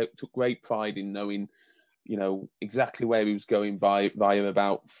he took great pride in knowing, exactly where he was going via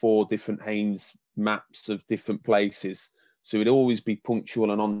about 4 different Haynes maps of different places. So he'd always be punctual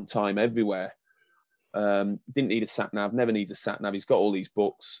and on time everywhere. Didn't need a sat nav, never needs a sat nav. He's got all these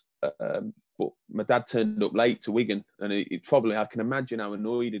books. But my dad turned up late to Wigan, and I can imagine how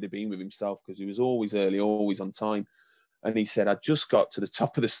annoyed he'd have been with himself, because he was always early, always on time. And he said, "I just got to the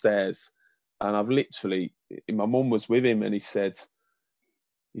top of the stairs, and I've literally," my mum was with him, and he said,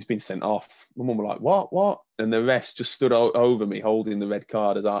 "He's been sent off." My mum was like, "What?" And the refs just stood over me holding the red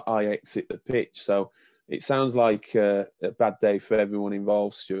card as I exit the pitch. So it sounds like a bad day for everyone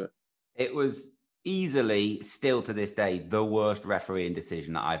involved, Stuart. It was easily, still to this day, the worst refereeing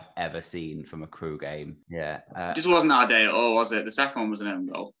decision that I've ever seen from a Crewe game. Yeah. Just wasn't our day at all, was it? The second one was an own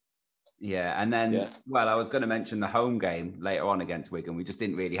goal. Yeah, and then, well, I was going to mention the home game later on against Wigan. We just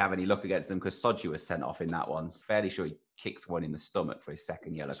didn't really have any luck against them because Sodju was sent off in that one. Fairly sure he kicks one in the stomach for his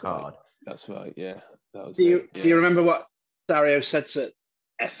second yellow card. That's right, yeah. Do you remember what Dario said to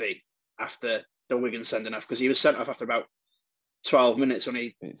Effie after the Wigan sending off? Because he was sent off after about 12 minutes when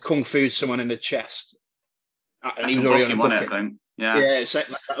he kung fu'd someone in the chest. And he was already on a booking. Yeah, that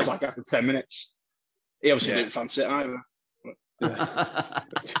was like after 10 minutes. He obviously didn't fancy it either.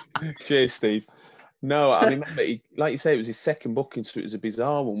 Cheers, Steve. No, I remember, like you say, it was his second booking, so it was a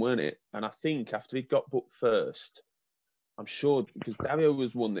bizarre one, weren't it? And I think after he got booked first, I'm sure, because Dario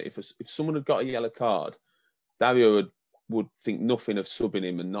was one that if someone had got a yellow card, Dario would think nothing of subbing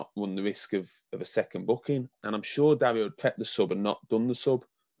him and not run the risk of a second booking. And I'm sure Dario had prepped the sub and not done the sub.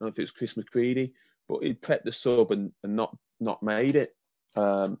 I don't know if it was Chris McCready, but he'd prepped the sub and not made it.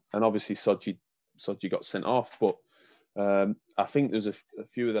 And obviously Sodji got sent off. But I think there's a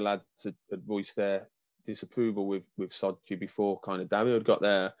few of the lads had voiced their disapproval with Sodji before kind of Dario had got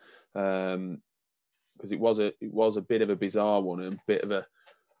there. Because it was a bit of a bizarre one and a bit of a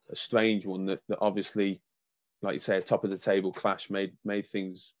strange one that obviously, like you say, a top of the table clash made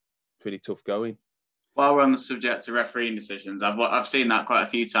things pretty tough going. While we're on the subject of refereeing decisions, I've seen that quite a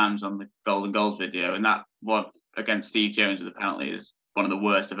few times on the Golden Goals video, and that one against Steve Jones with the penalty is one of the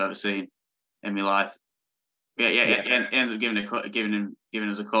worst I've ever seen in my life. Yeah. He ends up giving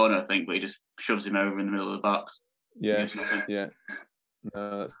us a corner, I think, but he just shoves him over in the middle of the box. Yeah.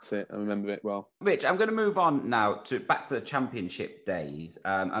 No, that's it. I remember it well. Rich, I'm going to move on now back to the Championship days,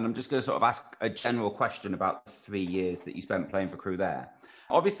 and I'm just going to sort of ask a general question about the 3 years that you spent playing for Crewe there.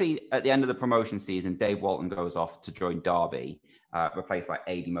 Obviously, at the end of the promotion season, Dave Walton goes off to join Derby, replaced by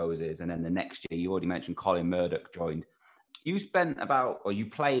Adi Moses, and then the next year, you already mentioned Colin Murdoch joined. You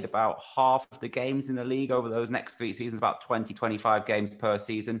played about half of the games in the league over those next 3 seasons, about 20, 25 games per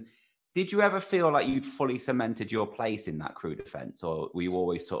season. Did you ever feel like you'd fully cemented your place in that Crewe defence, or were you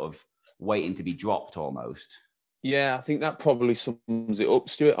always sort of waiting to be dropped almost? Yeah, I think that probably sums it up,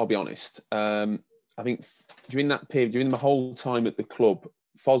 Stuart, I'll be honest. I think during that period, during my whole time at the club,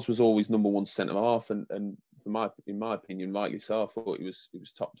 Foz was always number one centre-half, and in my opinion, rightly so. I thought it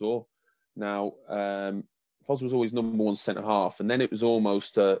was top draw. Now, Foz was always number one centre-half, and then it was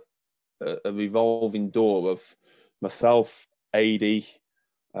almost a revolving door of myself, Adi,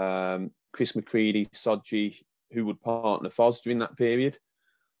 Chris McCready, Sodji, who would partner Foz during that period.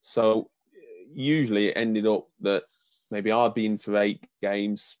 So usually it ended up that maybe I'd be in for 8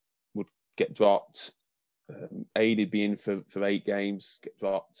 games, would get dropped. Aid'd be in for 8 games, get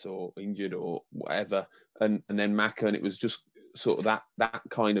dropped or injured or whatever. And then Macca, and it was just sort of that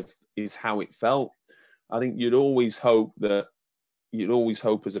kind of is how it felt. I think you'd always hope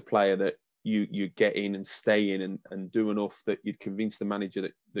as a player that you get in and stay in and do enough that you'd convince the manager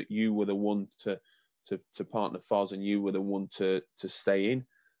that you were the one to partner Foz and you were the one to stay in.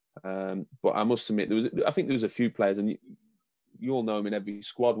 But I must admit, I think there was a few players, and you all know them in every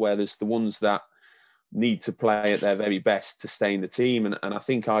squad, where there's the ones that need to play at their very best to stay in the team, and I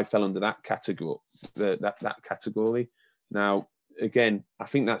think I fell under that category. That category. Now, again, I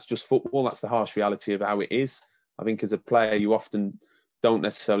think that's just football. That's the harsh reality of how it is. I think as a player, you often don't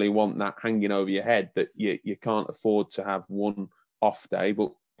necessarily want that hanging over your head that you can't afford to have one off day,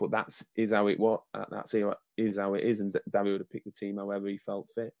 but that's how it is, and David would have picked the team however he felt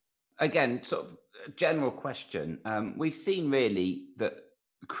fit. Again, sort of a general question. We've seen really that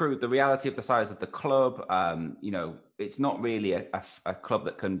Crewe, the reality of the size of the club, it's not really a club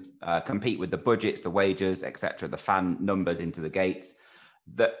that can compete with the budgets, the wages, etc., the fan numbers into the gates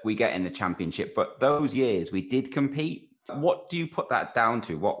that we get in the Championship. But those years we did compete. What do you put that down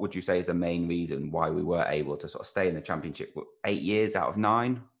to? What would you say is the main reason why we were able to sort of stay in the Championship 8 years out of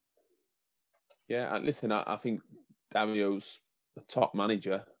 9? Yeah, listen, I think Dario's a top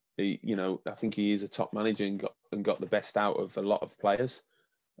manager. I think he is a top manager and got the best out of a lot of players.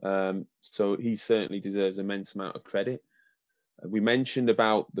 So he certainly deserves an immense amount of credit. We mentioned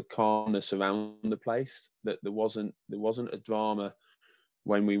about the calmness around the place, that there wasn't a drama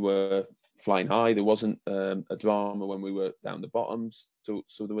when we were flying high. There wasn't a drama when we were down the bottoms. So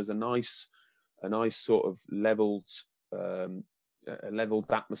there was a nice sort of leveled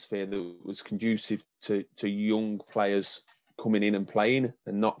atmosphere that was conducive to young players coming in and playing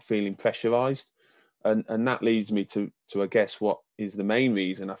and not feeling pressurised. And that leads me to I guess what is the main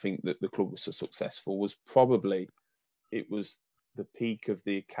reason I think that the club was so successful was probably it was the peak of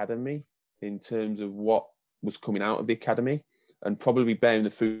the academy in terms of what was coming out of the academy. And probably bearing the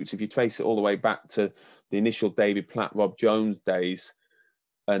fruits, if you trace it all the way back to the initial David Platt, Rob Jones days,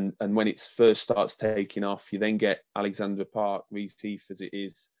 and when it first starts taking off, you then get Alexandra Park, Reece Heath as it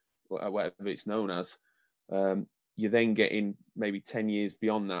is, whatever it's known as. You then get in maybe 10 years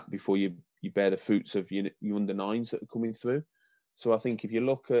beyond that before you bear the fruits of your under 9s that are coming through. So I think if you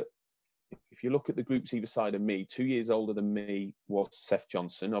look at the groups either side of me, 2 years older than me was Seth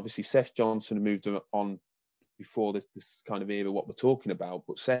Johnson. Obviously, Seth Johnson moved on before this kind of era what we're talking about,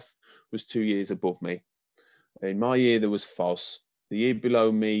 but Seth was 2 years above me. In my year there was Foz. The year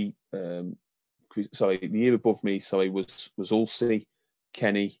below me, the year above me, was Ulsey,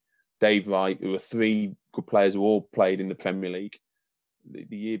 Kenny, Dave Wright, who are three good players who all played in the Premier League.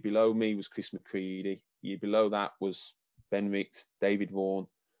 The year below me was Chris McCready. The year below that was Ben Ricks, David Vaughan,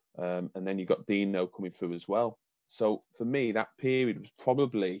 and then you got Dino coming through as well. So for me, that period was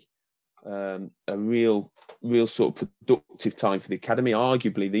probably a real sort of productive time for the academy,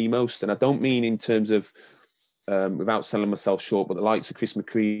 arguably the most. And I don't mean in terms of, without selling myself short, but the likes of Chris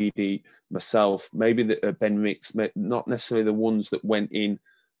McCready, myself, maybe Ben Ricks, not necessarily the ones that went in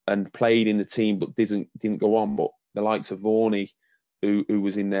and played in the team but didn't go on, but the likes of Vaughan, who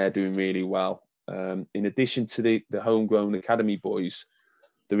was in there doing really well. In addition to the homegrown academy boys,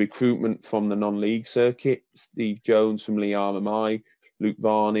 the recruitment from the non-league circuit, Steve Jones from Lee RMI, Luke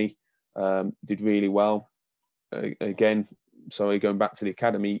Varney, did really well. Again, sorry, going back to the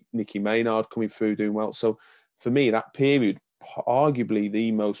academy, Nicky Maynard coming through doing well. So for me, that period, arguably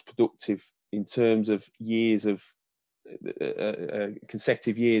the most productive in terms of years of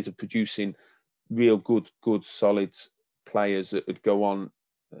consecutive years of producing real good, solid players that would go on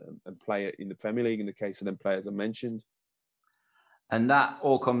and play in the Premier League in the case of them players I mentioned. And that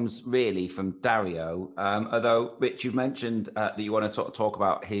all comes really from Dario. Although, Rich, you've mentioned that you want to talk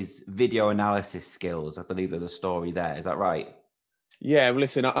about his video analysis skills. I believe there's a story there. Is that right? Yeah, well,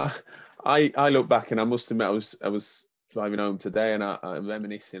 listen, I look back and I must admit I was driving home today and I'm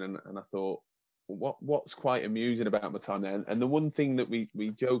reminiscing and I thought, what's quite amusing about my time there? And the one thing that we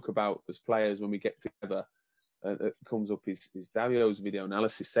joke about as players when we get together that comes up is Dario's video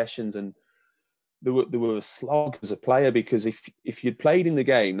analysis sessions. And there were a slog as a player, because if you'd played in the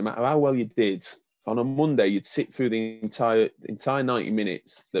game, no matter how well you did, on a Monday you'd sit through the entire 90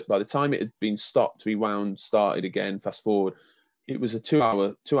 minutes. That by the time it had been stopped, rewound, started again, fast forward, it was a two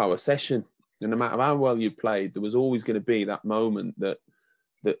hour session. And no matter how well you played, there was always going to be that moment that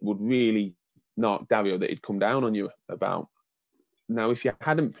would really knock Dario, that he'd come down on you about. Now, if you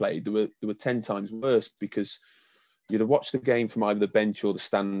hadn't played, there were 10 times worse, because you'd have watched the game from either the bench or the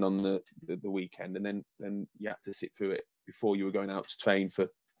stand on the weekend, and then you had to sit through it before you were going out to train for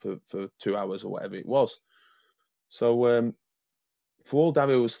 2 hours or whatever it was. So for all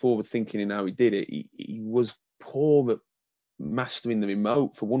Dario was forward thinking in how he did it, he was poor at mastering the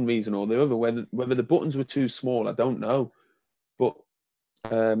remote for one reason or the other. Whether the buttons were too small, I don't know. But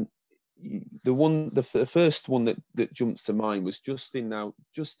the first one that jumps to mind was Justin. Now,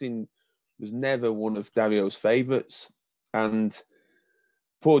 Justin was never one of Dario's favourites. And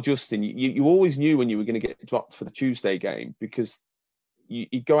poor Justin, you always knew when you were going to get dropped for the Tuesday game, because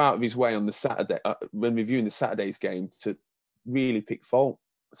he'd go out of his way on the Saturday, when reviewing the Saturday's game, to really pick fault.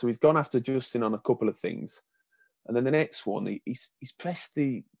 So he's gone after Justin on a couple of things. And then the next one, he's pressed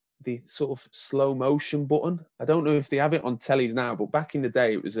the sort of slow motion button. I don't know if they have it on tellies now, but back in the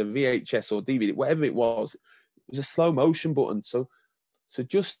day, it was a VHS or DVD, whatever it was a slow motion button. So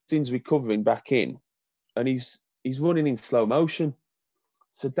Justin's recovering back in, and he's running in slow motion.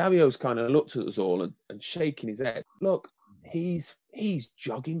 So Dario's kind of looked at us all and shaking his head. Look, he's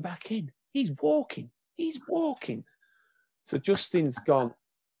jogging back in. He's walking. So Justin's gone,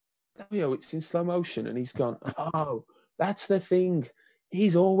 Dario, it's in slow motion. And he's gone, oh, that's the thing.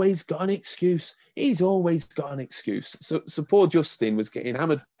 He's always got an excuse. So poor Justin was getting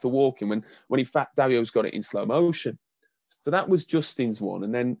hammered for walking when in fact Dario's got it in slow motion. So that was Justin's one.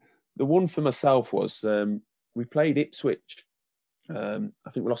 And then the one for myself was, we played Ipswich. I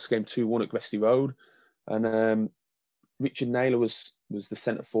think we lost the game 2-1 at Gresty Road. And Richard Naylor was the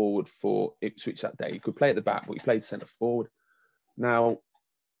centre forward for Ipswich that day. He could play at the back, but he played centre forward. Now,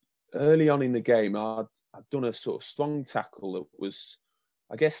 early on in the game, I'd done a sort of strong tackle that was,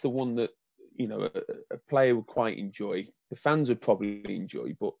 I guess, the one that, you know, a player would quite enjoy. The fans would probably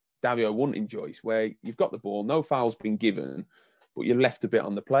enjoy, but Dario wouldn't enjoy, where you've got the ball, no foul's been given, but you're left a bit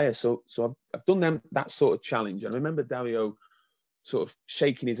on the player. So I've done that sort of challenge. And I remember Dario sort of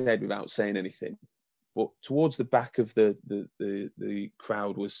shaking his head without saying anything. But towards the back of the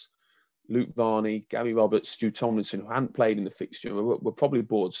crowd was Luke Varney, Gary Roberts, Stu Tomlinson, who hadn't played in the fixture, were probably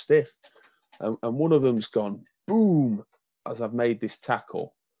bored stiff. And one of them's gone, boom, as I've made this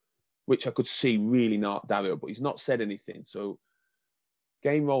tackle, which I could see really knocked Dario, but he's not said anything. So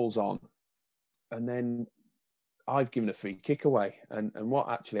game rolls on. And then I've given a free kick away. And what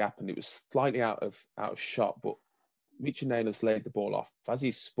actually happened, it was slightly out of shot, but Richard Naylor's laid the ball off. As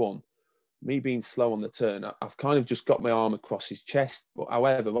he's spun, me being slow on the turn, I've kind of just got my arm across his chest. But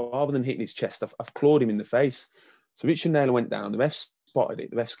however, rather than hitting his chest, I've clawed him in the face. So Richard Naylor went down. The ref spotted it.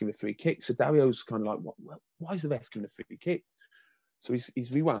 The ref's given a free kick. So Dario's kind of like, why is the ref giving a free kick? So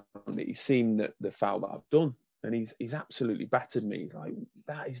he's rewound it. He's seen the foul that I've done. And he's absolutely battered me. He's like,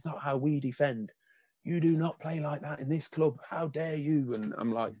 that is not how we defend. you do not play like that in this club. How dare you? And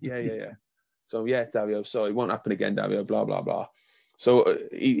I'm like, yeah. So, yeah, Dario, sorry, it won't happen again, Dario, blah, blah, blah. So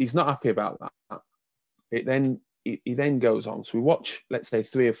he's not happy about that. He then goes on. So we watch, let's say,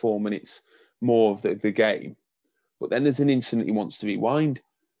 3 or 4 minutes more of the game. But then there's an incident he wants to rewind.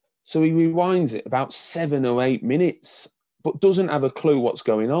 So he rewinds it about 7 or 8 minutes, but doesn't have a clue what's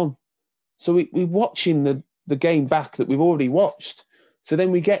going on. So we're watching the game back that we've already watched. So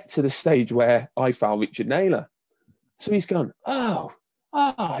then we get to the stage where I foul Richard Naylor. So he's gone,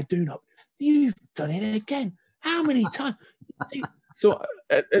 I do not. You've done it again. How many times? So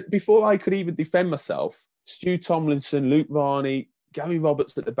before I could even defend myself, Stu Tomlinson, Luke Varney, Gary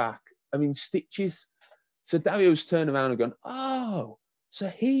Roberts at the back, I mean, stitches. So Dario's turned around and gone, so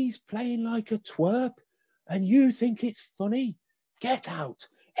he's playing like a twerp and you think it's funny? Get out.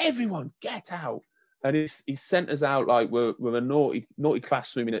 Everyone, get out. And he's sent us out like we're a naughty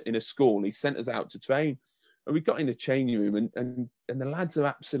classroom in a school. He sent us out to train. And we got in the changing room and the lads are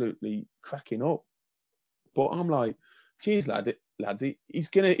absolutely cracking up. But I'm like, geez, lads, he's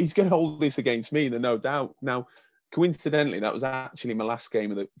gonna hold this against me, there's no doubt. Now, coincidentally, that was actually my last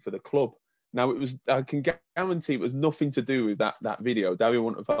game for the club. Now, I can guarantee it was nothing to do with that video. Dario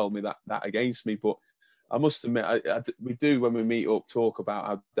wouldn't have held me that against me, but I must admit, we do when we meet up talk about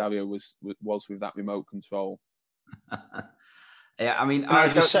how Dario was with that remote control. Yeah, I mean, I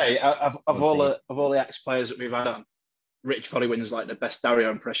just say of all the ex-players that we've had on, Rich probably wins like the best Dario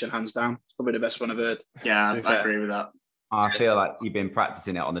impression, hands down. It's probably the best one I've heard. Yeah, I agree with that. I feel like you've been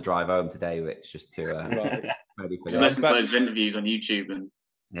practicing it on the drive home today, Rich, just to ready for that. Listen to those interviews on YouTube and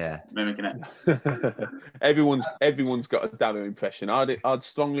mimicking it. everyone's got a Dario impression. I'd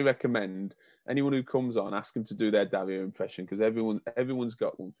strongly recommend anyone who comes on, ask them to do their Dario impression because everyone's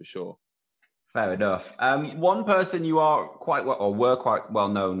got one for sure. Fair enough. One person you are were quite well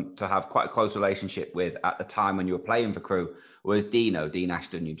known to have quite a close relationship with at the time when you were playing for Crewe was Dean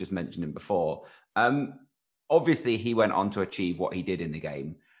Ashton. You just mentioned him before. Obviously, he went on to achieve what he did in the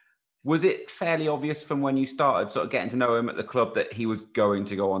game. Was it fairly obvious from when you started sort of getting to know him at the club that he was going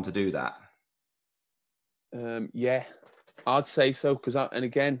to go on to do that? Yeah, I'd say so. Because, and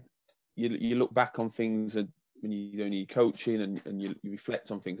again, you look back on things when you're doing your coaching and you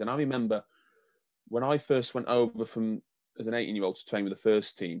reflect on things. And I remember when I first went over as an 18-year-old to train with the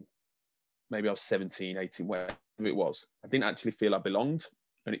first team, maybe I was 17, 18, whatever it was, I didn't actually feel I belonged.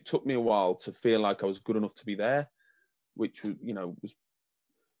 And it took me a while to feel like I was good enough to be there, which, was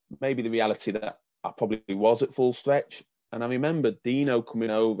maybe the reality that I probably was at full stretch. And I remember Dino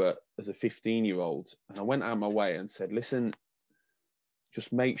coming over as a 15-year-old, and I went out of my way and said, listen,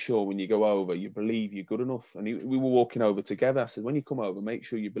 just make sure when you go over, you believe you're good enough. And we were walking over together. I said, when you come over, make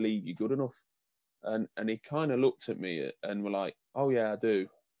sure you believe you're good enough. And he kind of looked at me and were like, oh, yeah, I do.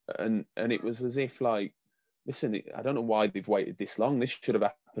 And it was as if like, listen, I don't know why they've waited this long. This should have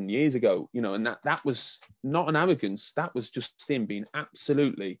happened years ago, and that was not an arrogance. That was just him being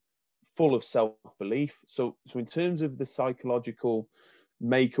absolutely full of self-belief. So in terms of the psychological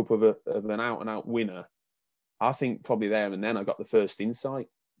makeup of an out-and-out winner, I think probably there and then I got the first insight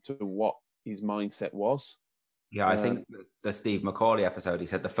to what his mindset was. Yeah, I think the Steve McCauley episode, he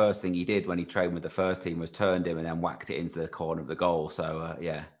said the first thing he did when he trained with the first team was turned him and then whacked it into the corner of the goal. So,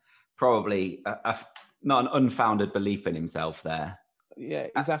 probably not an unfounded belief in himself there. Yeah,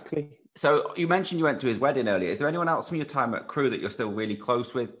 exactly. So you mentioned you went to his wedding earlier. Is there anyone else from your time at Crewe that you're still really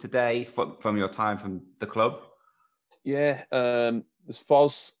close with today from your time from the club? Yeah, there's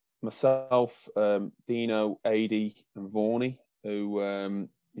Foz, myself, Dino, Adi and Vorney, who,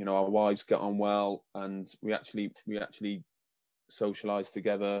 our wives get on well, and we actually socialise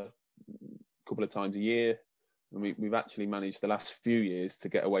together a couple of times a year. And we've actually managed the last few years to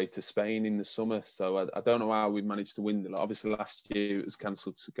get away to Spain in the summer. So I don't know how we've managed to win the lot. Obviously, last year it was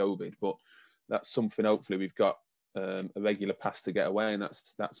cancelled to COVID, but that's something. Hopefully, we've got a regular pass to get away, and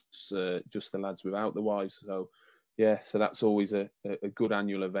that's just the lads without the wives. So so that's always a good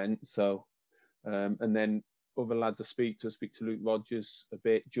annual event. So and then other lads I speak to Luke Rogers a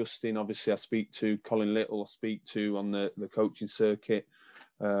bit. Justin, obviously, I speak to Colin Little. I speak to on the coaching circuit.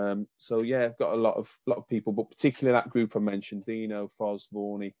 I've got a lot of people, but particularly that group I mentioned, Dino, Foz,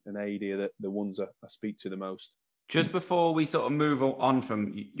 Vorney and Adi are the ones I speak to the most. Just before we sort of move on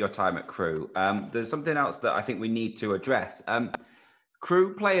from your time at Crewe, there's something else that I think we need to address.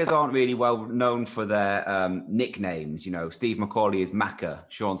 Crewe players aren't really well known for their nicknames. Steve McCauley is Macca,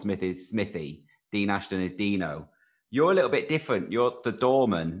 Sean Smith is Smithy, Dean Ashton is Dino. You're a little bit different. You're the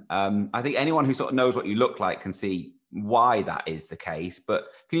Doorman. I think anyone who sort of knows what you look like can see why that is the case, but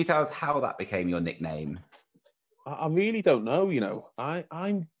can you tell us how that became your nickname? I really don't know.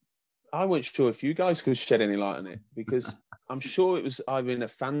 I'm I wasn't sure if you guys could shed any light on it, because I'm sure it was either in a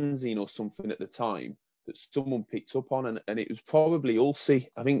fanzine or something at the time that someone picked up on, and it was probably Ulcie.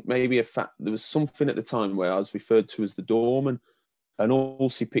 I think maybe there was something at the time where I was referred to as the Doorman, and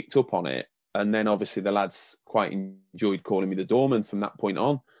Ulcie picked up on it, and then obviously the lads quite enjoyed calling me the Doorman from that point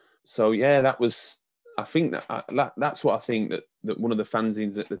on. So yeah, that was. I think that's what I think that one of the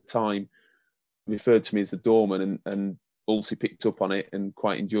fanzines at the time referred to me as the Doorman, and Ulcie picked up on it and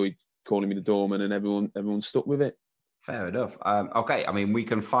quite enjoyed calling me the Doorman, and everyone stuck with it. Fair enough. Okay, I mean, we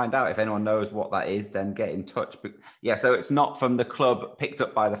can find out if anyone knows what that is, then get in touch. But yeah, so it's not from the club picked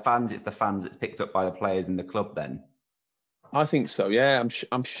up by the fans; it's the fans that's picked up by the players in the club. Then I think so. Yeah,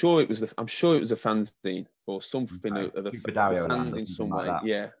 I'm sure it was a fanzine or something of the fans in some way. Like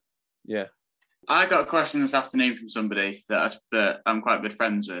yeah. I got a question this afternoon from somebody that I'm quite good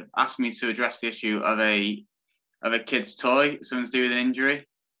friends with. Asked me to address the issue of a kid's toy. Something's to do with an injury.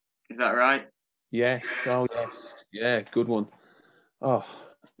 Is that right? Yes. Oh, yes. Yeah, good one. Oh,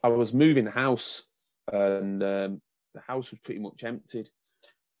 I was moving house, and the house was pretty much emptied.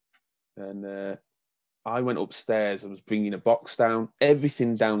 And I went upstairs. I was bringing a box down.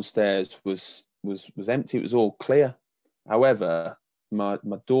 Everything downstairs was empty. It was all clear. However, my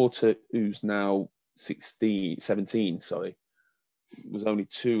daughter, who's now 17, was only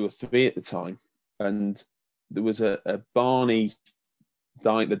 2 or 3 at the time, and there was a Barney,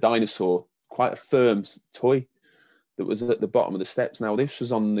 the dinosaur, quite a firm toy that was at the bottom of the steps. Now this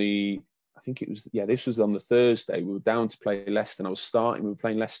was on this was on the Thursday. We were down to play Leicester, and we were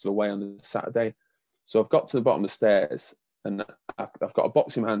playing Leicester away on the Saturday. So I've got to the bottom of the stairs, and I've got a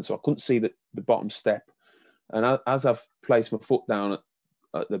box in my hand, so I couldn't see the bottom step. And as I've placed my foot down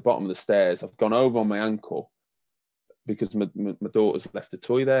at the bottom of the stairs, I've gone over on my ankle because my daughter's left a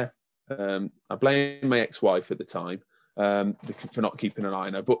toy there. I blame my ex-wife at the time for not keeping an eye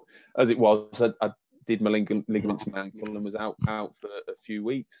on her. But as it was, I did my ligaments in my ankle and was out for a few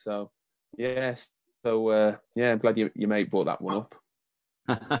weeks. So, yes. So, I'm glad your mate brought that one up.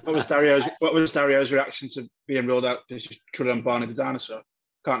 What was Dario's reaction to being ruled out because you could on Barney the dinosaur?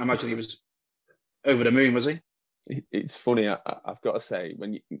 Can't imagine he was over the moon, was he? It's funny. I've got to say,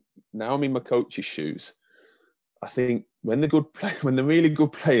 now I'm in my coach's shoes, I think when the really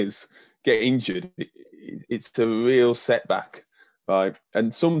good players get injured, it's a real setback, right?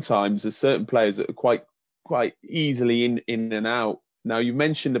 And sometimes there's certain players that are quite easily in and out. Now, you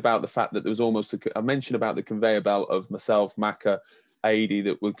mentioned about the fact that there was I mentioned about the conveyor belt of myself, Macca, Adi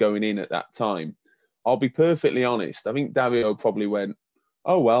that were going in at that time. I'll be perfectly honest. I think Dario probably went,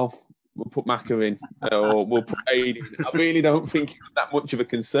 oh, well, we'll put Macca in or we'll put Adi in. I really don't think it was that much of a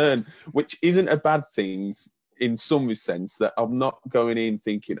concern, which isn't a bad thing in some sense, that I'm not going in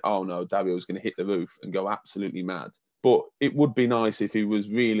thinking, oh, no, Dario's going to hit the roof and go absolutely mad. But it would be nice if he was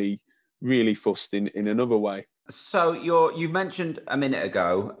really, really fussed in another way. So you mentioned a minute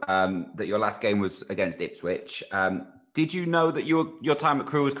ago that your last game was against Ipswich. Did you know that your time at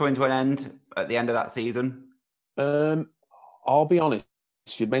Crewe was coming to an end at the end of that season? I'll be honest.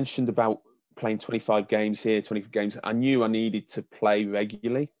 You mentioned about playing 25 games here, 25 games. I knew I needed to play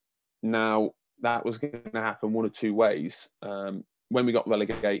regularly. Now, that was going to happen one or two ways. When we got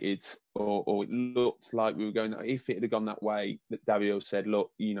relegated, or it looked like we were going, if it had gone that way, that Dario said,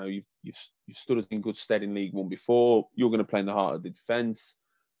 look, you've stood us in good stead in League One before, you're going to play in the heart of the defence,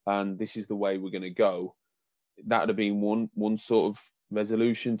 and this is the way we're going to go. That would have been one sort of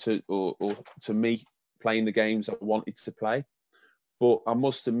resolution to me playing the games I wanted to play. But I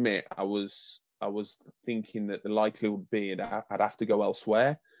must admit, I was thinking that the likelihood would be I'd have to go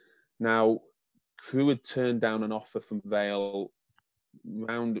elsewhere. Now, Crewe had turned down an offer from Vale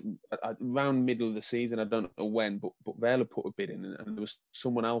around middle of the season. I don't know when, but Vale had put a bid in, and there was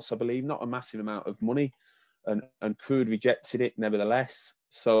someone else, I believe, not a massive amount of money, and Crewe had rejected it nevertheless.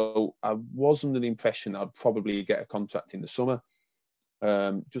 So I was under the impression I'd probably get a contract in the summer,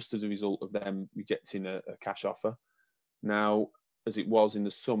 just as a result of them rejecting a cash offer. Now, as it was in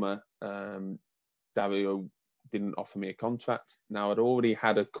the summer, Dario didn't offer me a contract. Now, I'd already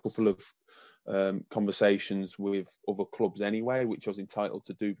had a couple of conversations with other clubs anyway, which I was entitled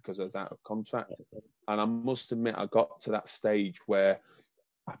to do because I was out of contract. And I must admit, I got to that stage where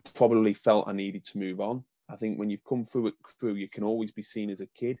I probably felt I needed to move on. I think when you've come through at Crewe, you can always be seen as a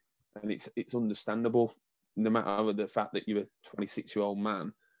kid, and it's understandable, no matter the fact that you're a 26-year-old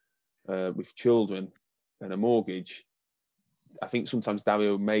man with children and a mortgage. I think sometimes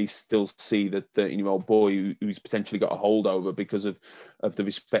Dario may still see the 13-year-old boy who's potentially got a holdover because of the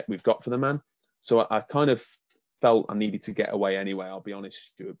respect we've got for the man. So I kind of felt I needed to get away anyway, I'll be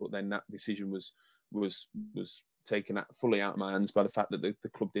honest, Stuart. But then that decision was taken fully out of my hands by the fact that the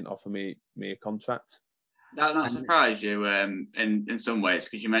club didn't offer me a contract. That not surprised you in some ways,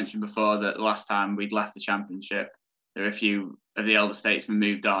 because you mentioned before that the last time we'd left the Championship, there were a few of the elder statesmen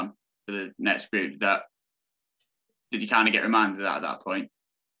moved on to the next group. Did you kind of get reminded of that at that point?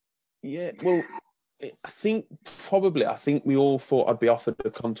 Yeah, well, I think we all thought I'd be offered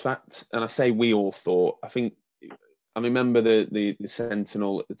a contract, and I say we all thought. I remember the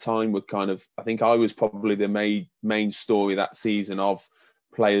Sentinel at the time were kind of. I think I was probably the main story that season of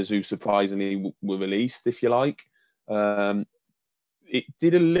players who surprisingly were released, if you like. It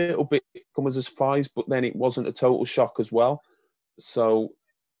did a little bit come as a surprise, but then it wasn't a total shock as well. So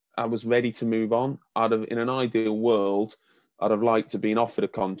I was ready to move on. In an ideal world, I'd have liked to been offered a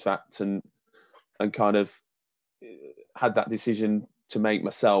contract and kind of had that decision to make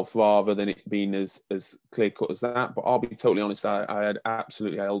myself rather than it being as clear cut as that. But I'll be totally honest, I had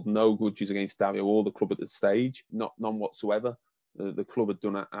absolutely held no grudges against Dario or the club at the stage, none whatsoever. The club had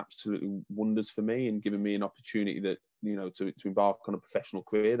done absolutely wonders for me and given me an opportunity that, to embark on a professional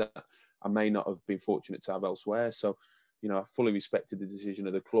career that I may not have been fortunate to have elsewhere. So, I fully respected the decision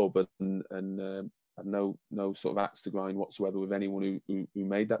of the club and had no sort of axe to grind whatsoever with anyone who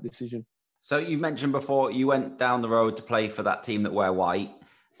made that decision. So you mentioned before you went down the road to play for that team that wear white.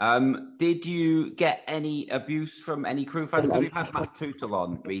 Did you get any abuse from any Crewe fans? Because we've had Matt Tootle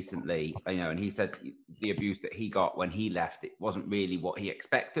on recently, and he said the abuse that he got when he left, it wasn't really what he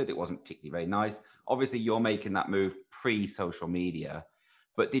expected. It wasn't particularly very nice. Obviously, you're making that move pre-social media,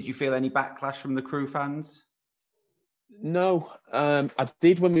 but did you feel any backlash from the Crewe fans? No, I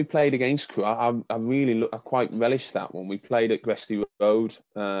did when we played against Crewe. I quite relished that one. We played at Gresty Road.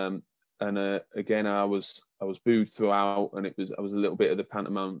 And again, I was booed throughout, and I was a little bit of the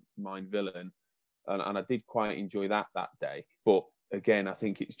pantomime villain, and I did quite enjoy that day. But again, I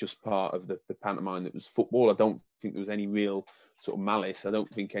think it's just part of the pantomime that was football. I don't think there was any real sort of malice.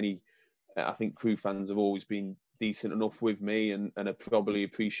 I think Crewe fans have always been decent enough with me, and I probably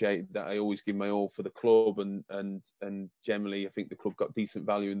appreciate that I always give my all for the club, and generally I think the club got decent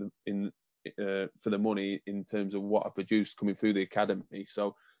value for the money in terms of what I produced coming through the academy.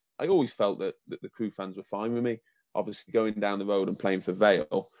 So I always felt that the Crewe fans were fine with me. Obviously, going down the road and playing for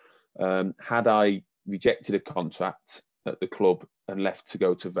Vale, had I rejected a contract at the club and left to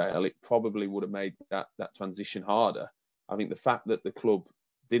go to Vale, it probably would have made that transition harder. I think the fact that the club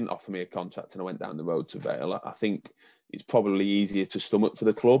didn't offer me a contract and I went down the road to Vale, I think it's probably easier to stomach for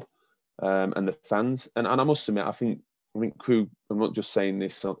the club and the fans. And I must admit, I think Crewe, I'm not just saying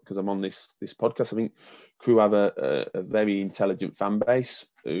this because I'm on this podcast, I think Crewe have a very intelligent fan base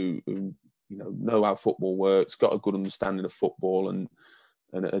who know how football works, got a good understanding of football, and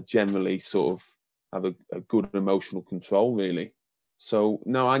are generally sort of have a good emotional control, really. So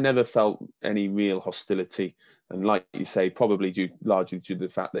no, I never felt any real hostility, and like you say, probably largely due to the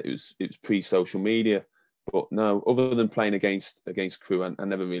fact that it was pre-social media. But no, other than playing against Crewe, I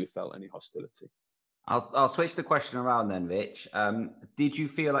never really felt any hostility. I'll switch the question around then, Rich. Did you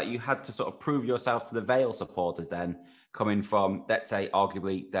feel like you had to sort of prove yourself to the Vale supporters then, coming from, let's say,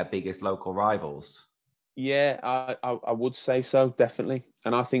 arguably their biggest local rivals? Yeah, I would say so, definitely.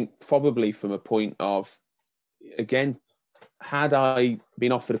 And I think probably from a point of, again, had I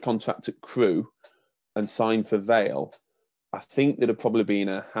been offered a contract at Crewe and signed for Vale, I think there'd have probably been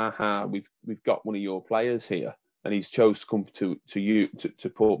we've got one of your players here, and he's chose to come to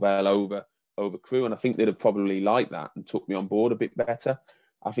Port Vale over Crewe, and I think they'd have probably liked that and took me on board a bit better.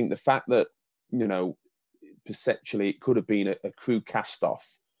 I think the fact that, perceptually it could have been a Crewe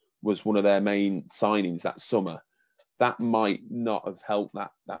cast-off was one of their main signings that summer, that might not have helped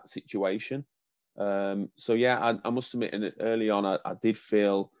that situation. So yeah, I must admit, early on, I did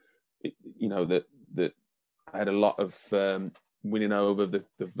feel, that I had a lot of winning over the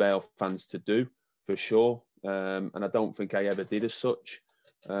Vale fans to do, for sure. And I don't think I ever did as such.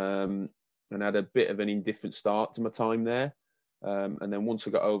 And had a bit of an indifferent start to my time there. And then once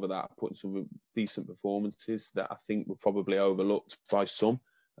I got over that, I put in some decent performances that I think were probably overlooked by some.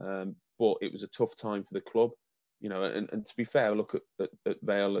 But it was a tough time for the club, and to be fair, I look at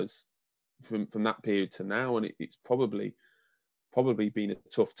Vale as from that period to now, and it's probably been a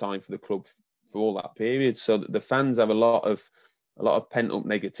tough time for the club for all that period. So that the fans have a lot of pent up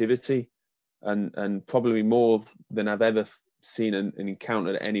negativity, and probably more than I've ever seen and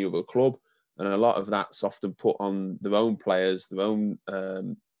encountered at any other club. And a lot of that's often put on their own players, their own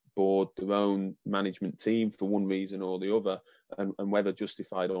board, their own management team for one reason or the other, and whether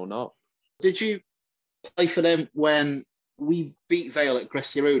justified or not. Did you play for them when we beat Vale at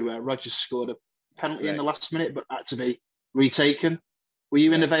Gresty Road, where Rodgers scored a penalty in the last minute, but had to be retaken? Were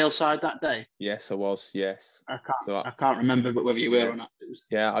you in the Vale side that day? Yes, I was. Yes. I can't remember whether you were or not.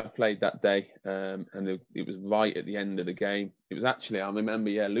 Yeah, I played that day, and it was right at the end of the game. It was actually, I remember,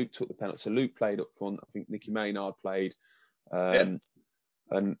 Luke took the penalty. So Luke played up front. I think Nicky Maynard played. And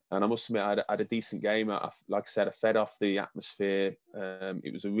I must admit, I had a decent game. Like I said, I fed off the atmosphere.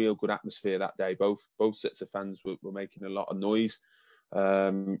 It was a real good atmosphere that day. Both sets of fans were making a lot of noise.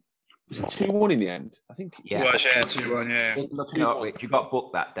 Was it 2-1 in the end? I think it was, 2-1, yeah. Just looking at Rich, you got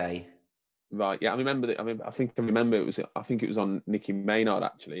booked that day. Right, yeah, I remember that. I think it was on Nicky Maynard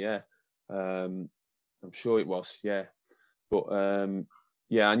actually, yeah. I'm sure it was, yeah. But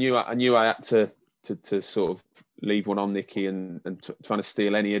yeah, I knew I had to sort of leave one on Nicky and trying to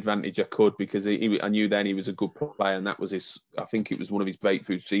steal any advantage I could, because I knew then he was a good player, and that was I think it was one of his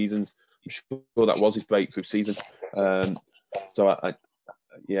breakthrough seasons. I'm sure that was his breakthrough season. So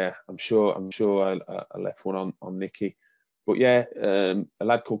I'm sure I left one on Nicky. But yeah, a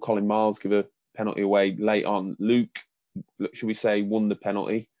lad called Colin Miles gave a penalty away late on. Luke, should we say, won the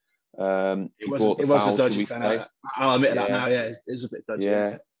penalty. It was a dodgy penalty. I'll admit that now. Yeah, it was a bit dodgy.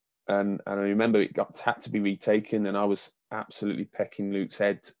 Yeah, and I remember it had to be retaken, and I was absolutely pecking Luke's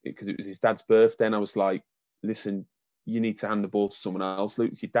head because it was his dad's birthday, and I was like, "Listen, you need to hand the ball to someone else,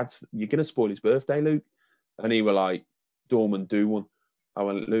 Luke. You're going to spoil his birthday, Luke." And he were like, "Doorman, do one." I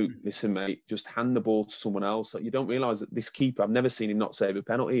went, "Luke, listen, mate, just hand the ball to someone else. Like, you don't realise that this keeper, I've never seen him not save a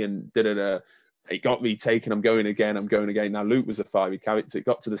penalty, and it got retaken. I'm going again. Now, Luke was a fiery character. It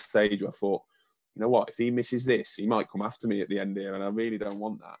got to the stage where I thought, you know what, if he misses this, he might come after me at the end here, and I really don't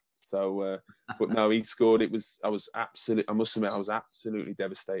want that. So, but no, he scored. I must admit, I was absolutely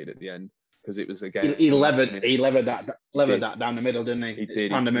devastated at the end, because it was again. He levered that down the middle, didn't he? He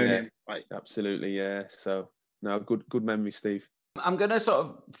did. Pandemonium. Yeah, absolutely, yeah. So, no, good memory, Steve. I'm going to sort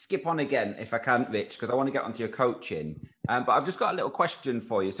of skip on again, if I can, Rich, because I want to get onto your coaching. But I've just got a little question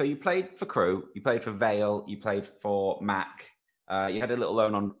for you. So you played for Crewe, you played for Vale, you played for Mac. You had a little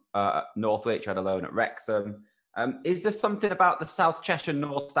loan on Northwich, you had a loan at Wrexham. Is there something about the South Cheshire,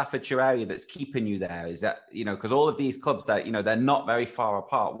 North Staffordshire area that's keeping you there? Is that, because all of these clubs, that they're not very far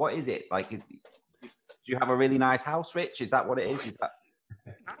apart. What is it? Like, do you have a really nice house, Rich? Is that what it is?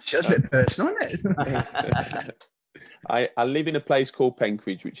 That's just a bit personal, isn't it? I live in a place called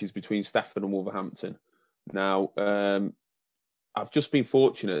Penkridge, which is between Stafford and Wolverhampton. Now, I've just been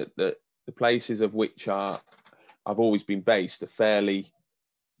fortunate that the places of which I've always been based are fairly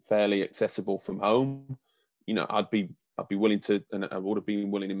accessible from home. I'd be willing to, and I would have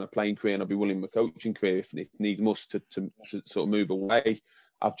been willing in my playing career, and I'd be willing in my coaching career if needs must to sort of move away.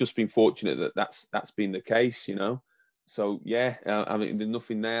 I've just been fortunate that that's been the case, So yeah, I mean, there's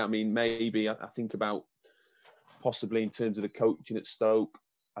nothing there. I mean, maybe I think about possibly in terms of the coaching at Stoke,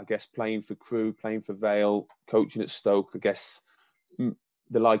 I guess playing for Crewe, playing for Vale, coaching at Stoke, I guess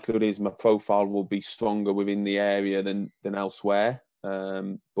the likelihood is my profile will be stronger within the area than elsewhere.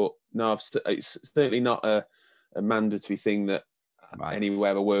 But no, it's certainly not a mandatory thing that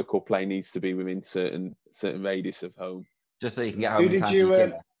anywhere I work or play needs to be within certain radius of home. Just so you can get home. Who did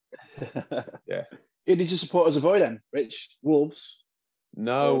you? Yeah. Who did you support as a boy then? Rich? Wolves?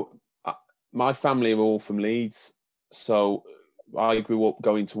 No. My family are all from Leeds, so I grew up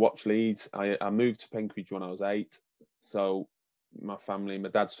going to watch Leeds. I moved to Penkridge when I was 8, so my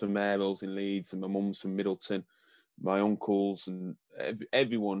dad's from Merrills in Leeds, and my mum's from Middleton. My uncles and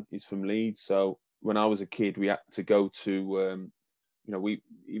everyone is from Leeds. So when I was a kid, we had to go to, we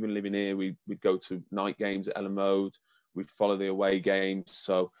even living here, we'd go to night games at Ellen Road. We'd follow the away games.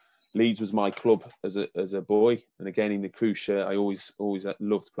 So Leeds was my club as a boy, and again in the Crewe shirt, I always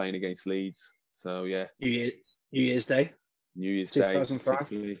loved playing against Leeds. So yeah. New Year's Day. New Year's Day,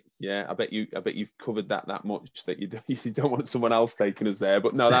 particularly. Yeah, I bet you've covered that much that you don't want someone else taking us there.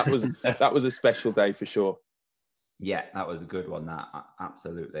 But no, that was a special day for sure. Yeah, that was a good one. That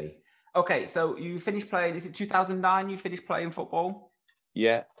absolutely. Okay, so you finished playing. Is it 2009? You finished playing football?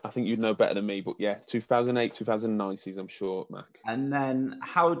 Yeah, I think you'd know better than me, but yeah, 2008, 2009 season, I'm sure, Mac. And then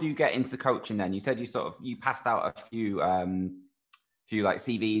how do you get into coaching then? You said you passed out a few like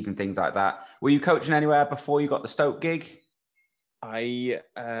CVs and things like that. Were you coaching anywhere before you got the Stoke gig? What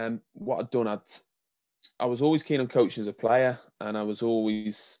I'd done, I was always keen on coaching as a player, and I was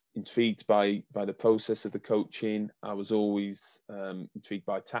always intrigued by the process of the coaching. I was always intrigued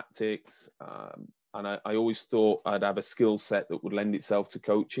by tactics. And I always thought I'd have a skill set that would lend itself to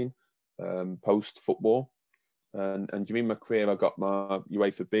coaching post-football. And during my career, I got my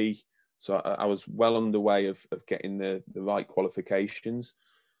UEFA B. So I was well underway of getting the right qualifications.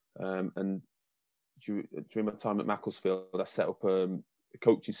 And during my time at Macclesfield, I set up a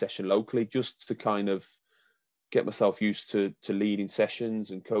coaching session locally just to kind of get myself used to leading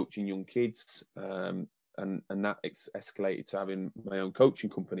sessions and coaching young kids, and that escalated to having my own coaching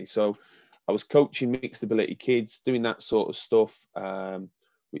company. So I was coaching mixed ability kids, doing that sort of stuff,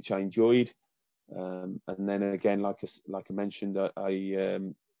 which I enjoyed. And then again, like I mentioned, I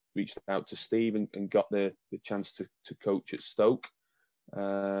reached out to Steve and got the chance to coach at Stoke,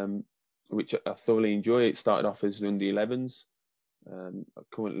 which I thoroughly enjoy. It started off as the under 11s. I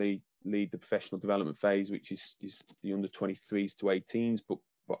currently lead the professional development phase, which is the under 23s to 18s, but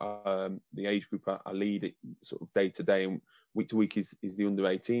the age group I lead it sort of day to day and week to week is the under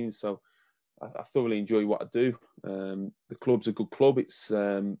 18s. So I thoroughly enjoy what I do. The club's a good club. It's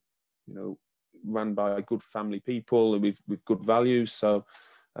ran by good family people and with good values. So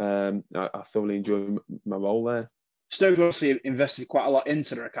I thoroughly enjoy my role there. Stoke obviously invested quite a lot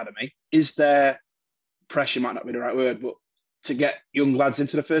into their academy. Is there pressure, might not be the right word, but to get young lads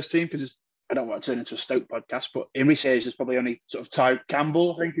into the first team? Because I don't want to turn into a Stoke podcast, but in recent years, there's probably only sort of Ty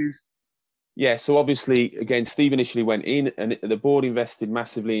Campbell, I think, who's... Yeah, so obviously, again, Steve initially went in and the board invested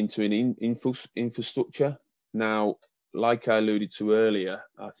massively into an infrastructure. Now, like I alluded to earlier,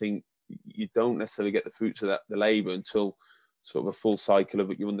 I think you don't necessarily get the fruits of the labour until sort of a full cycle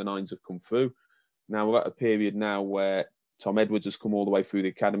of your under-9s have come through. Now, we're at a period now where Tom Edwards has come all the way through the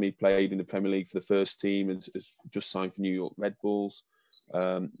academy, played in the Premier League for the first team and has just signed for New York Red Bulls.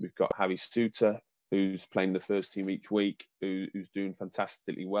 We've got Harry Suter, who's playing the first team each week, who's doing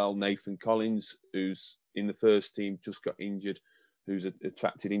fantastically well. Nathan Collins, who's in the first team, just got injured, who's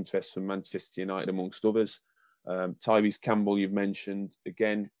attracted interest from Manchester United, amongst others. Tyrese Campbell, you've mentioned.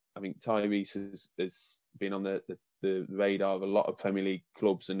 Again, I think Tyrese has been on the radar of a lot of Premier League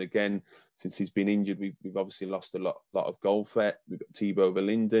clubs. And again, since he's been injured, we've obviously lost a lot of goal threat. We've got Thibaut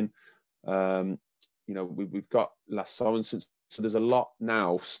Verlinden. We've got Lasse Sorensen. So there's a lot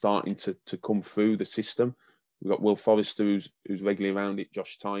now starting to come through the system. We've got Will Forrester, who's regularly around it,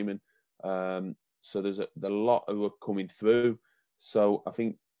 Josh Timon. So there's a lot who are coming through. So I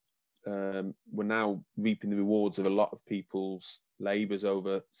think we're now reaping the rewards of a lot of people's labours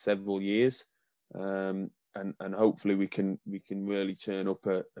over several years. And hopefully we can really turn up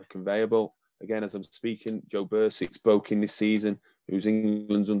a conveyor belt. Again, as I'm speaking, Joe Bursic's broke in this season, who's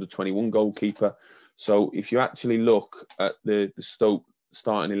England's under-21 goalkeeper. So if you actually look at the Stoke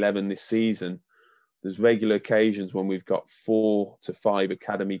starting 11 this season, there's regular occasions when we've got 4 to 5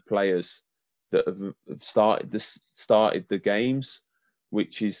 academy players that have started the games,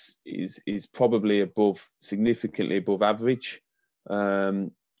 which is probably significantly above average. So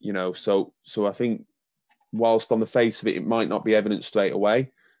I think whilst on the face of it, it might not be evident straight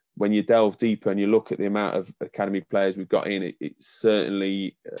away, when you delve deeper and you look at the amount of academy players we've got in, it's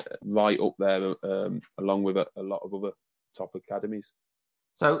certainly right up there, along with a lot of other top academies.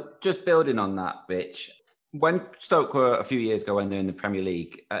 So just building on that, Rich, when Stoke were a few years ago when they're in the Premier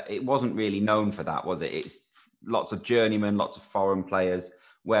League, it wasn't really known for that, was it? It's lots of journeymen, lots of foreign players.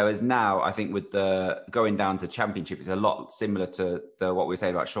 Whereas now, I think with the going down to Championship, it's a lot similar to what we were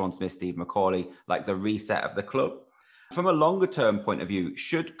saying about Sean Smith, Steve McCauley, like the reset of the club. From a longer term point of view,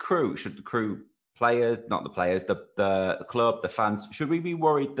 should the Crewe players, not the players, the club, the fans, should we be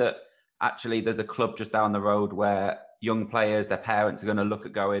worried that actually there's a club just down the road where young players, their parents are going to look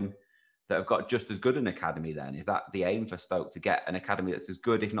at going, that have got just as good an academy then? Is that the aim for Stoke, to get an academy that's as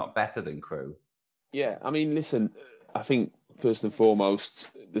good, if not better than Crewe? Yeah, I mean, listen, I think first and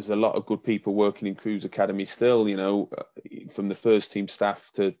foremost, there's a lot of good people working in Crewe's academy still, from the first team staff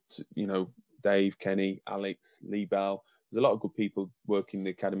to Dave, Kenny, Alex, Lee Bell. There's a lot of good people working in the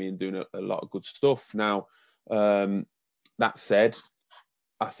academy and doing a lot of good stuff. Now, that said,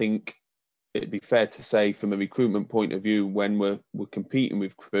 I think it'd be fair to say from a recruitment point of view, when we're competing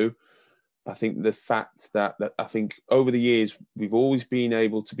with Crewe, I think the fact that I think over the years, we've always been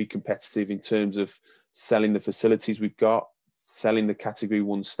able to be competitive in terms of selling the facilities we've got, selling the Category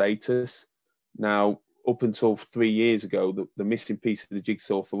 1 status. Now, up until 3 years ago, the missing piece of the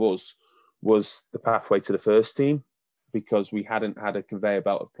jigsaw for us was the pathway to the first team, because we hadn't had a conveyor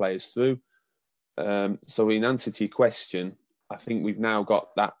belt of players through. So in answer to your question, I think we've now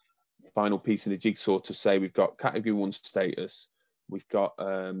got that final piece of the jigsaw to say we've got Category 1 status, we've got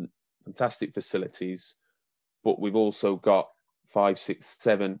fantastic facilities, but we've also got 5, 6,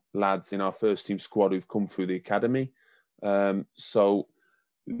 7 lads in our first team squad who've come through the academy. So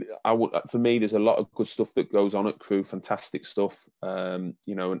for me, there's a lot of good stuff that goes on at Crewe, fantastic stuff, and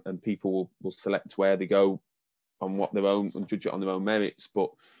people will select where they go on what their own and judge it on their own merits. But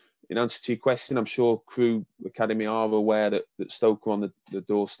in answer to your question, I'm sure Crewe Academy are aware that Stoke are on the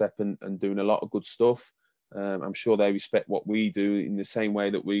doorstep and doing a lot of good stuff. I'm sure they respect what we do in the same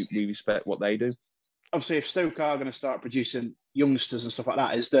way that we respect what they do. obviously, if Stoke are going to start producing youngsters and stuff like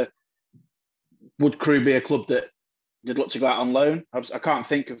that, would Crewe be a club that they'd look to go out on loan? I can't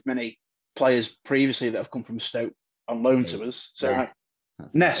think of many players previously that have come from Stoke on loan to us. So Yeah.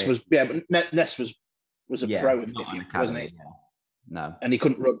 Ness was, but Ness was a pro, wasn't he? Yeah. No, and he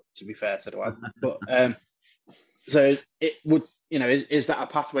couldn't run. To be fair, said I. But so it would, is that a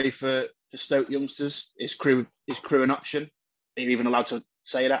pathway for Stoke youngsters? Is Crewe an option? Are you even allowed to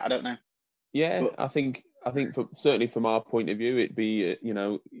say that? I don't know. Yeah, but I think certainly from our point of view, it'd be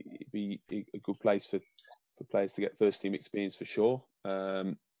a good place for players to get first team experience for sure.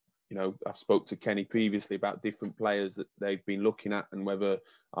 I've spoke to Kenny previously about different players that they've been looking at and whether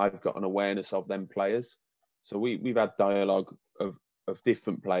I've got an awareness of them players. So we've had dialogue of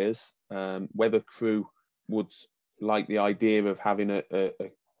different players. Whether Crewe would like the idea of having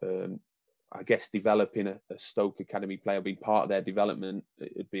developing a Stoke Academy player, being part of their development,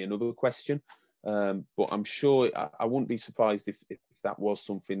 it'd be another question. But I'm sure I wouldn't be surprised if that was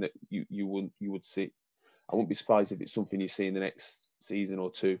something that you would see. I wouldn't be surprised if it's something you see in the next season or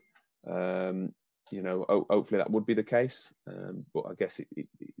two. Hopefully that would be the case. But I guess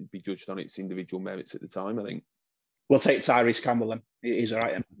it'd be judged on its individual merits at the time, I think. We'll take Tyrese Campbell then. He's all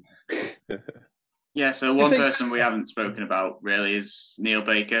right then. Yeah, so one person we haven't spoken about really is Neil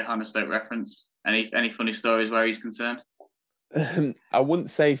Baker on a Stoke reference. Any funny stories where he's concerned? I wouldn't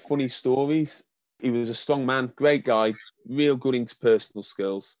say funny stories. He was a strong man, great guy, real good interpersonal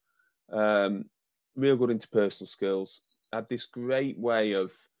skills. Had this great way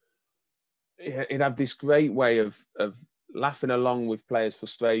of laughing along with players'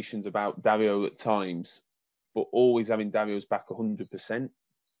 frustrations about Dario at times, but always having Dario's back 100%.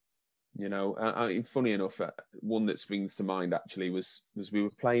 Funny enough, one that springs to mind actually was we were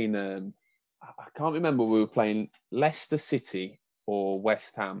playing. I can't remember we were playing Leicester City or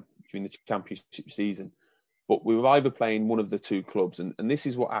West Ham during the Championship season, but we were either playing one of the two clubs, and this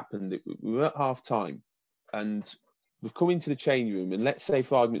is what happened. We were at half time, and we've come into the change room, and let's say,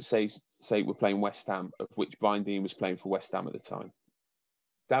 for argument's sake, we're playing West Ham, of which Brian Dean was playing for West Ham at the time.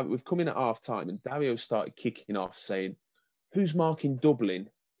 We've come in at half time, and Dario started kicking off, saying, "Who's marking Dublin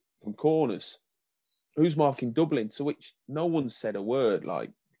from corners? Who's marking Dublin?" To which no one said a word,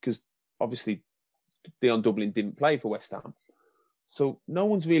 because obviously Dion Dublin didn't play for West Ham. So no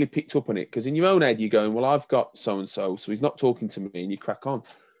one's really picked up on it, because in your own head, you're going, well, I've got so-and-so, so he's not talking to me, and you crack on.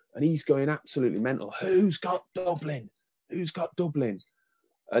 And he's going absolutely mental. Who's got Dublin? Who's got Dublin?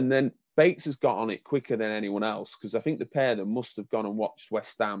 And then Bates has got on it quicker than anyone else, because I think the pair of them must have gone and watched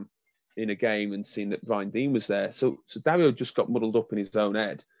West Ham in a game and seen that Brian Dean was there. So Dario just got muddled up in his own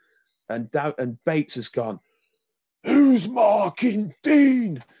head. And Bates has gone, "Who's marking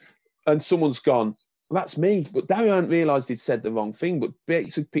Dean?" And someone's gone, "Well, that's me." But Dario hadn't realised he'd said the wrong thing, but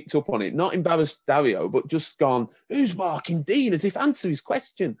Bates had picked up on it, not embarrassed Dario, but just gone, "Who's marking Dean?" as if answer his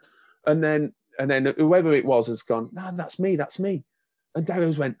question. And then whoever it was has gone, "No, that's me. And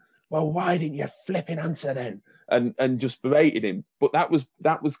Dario's went, "Well, why didn't you flipping answer then?" And just berated him. But that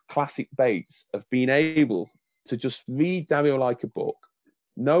was classic Bates of being able to just read Dario like a book,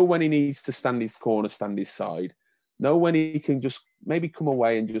 know when he needs to stand his corner, stand his side, know when he can just maybe come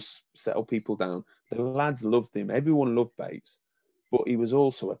away and just settle people down. The lads loved him. Everyone loved Bates. But he was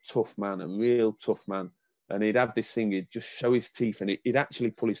also a tough man, a real tough man. And he'd have this thing, he'd just show his teeth, and he'd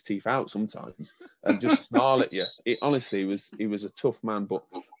actually pull his teeth out sometimes and just snarl at you. He was a tough man. But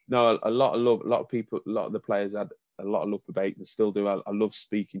no, a lot of love, a lot of people, a lot of the players had a lot of love for Bates and still do. I love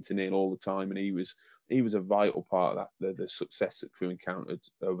speaking to Neil all the time, and he was a vital part of that, the success that Crewe encountered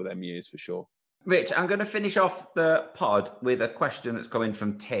over them years for sure. Rich, I'm going to finish off the pod with a question that's coming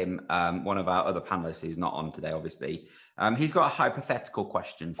from Tim, one of our other panelists who's not on today, obviously. He's got a hypothetical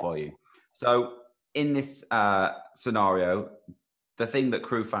question for you. So in this scenario, the thing that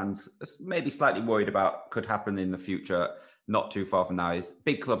Crewe fans may be slightly worried about could happen in the future, not too far from now, is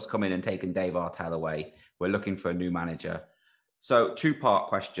big clubs come in and taking Dave Artell away. We're looking for a new manager. So two-part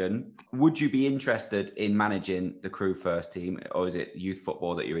question. Would you be interested in managing the Crewe first team, or is it youth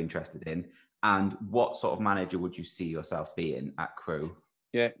football that you're interested in? And what sort of manager would you see yourself being at Crewe?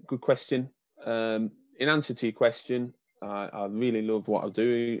 Yeah, good question. In answer to your question, I really love what I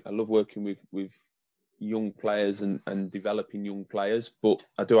do. I love working with young players and developing young players, but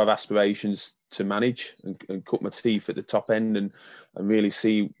I do have aspirations to manage and cut my teeth at the top end and really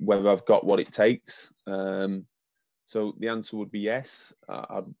see whether I've got what it takes. So the answer would be yes.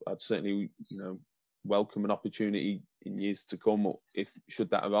 I'd certainly, welcome an opportunity in years to come, or if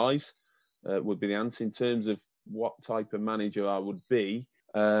should that arise, would be the answer. In terms of what type of manager I would be,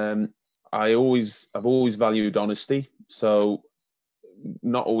 I've always valued honesty. So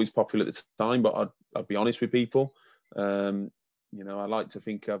not always popular at the time, but I'll be honest with people. You know, I like to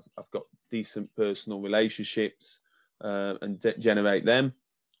think I've got decent personal relationships and generate them.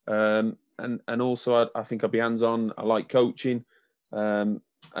 And also, I think I'll be hands-on. I like coaching and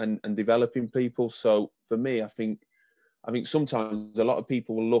developing people. So for me, I think sometimes a lot of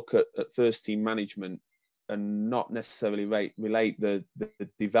people will look at first team management and not necessarily relate the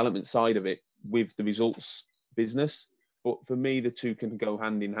development side of it with the results business. But for me, the two can go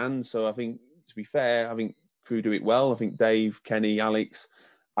hand in hand. So I think, to be fair, I think Crewe do it well. I think Dave, Kenny, Alex,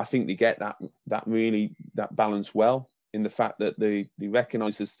 I think they get that balance well, in the fact that they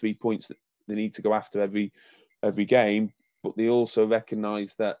recognise there's 3 points that they need to go after every game, but they also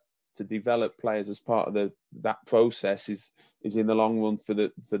recognise that to develop players as part of that process is in the long run for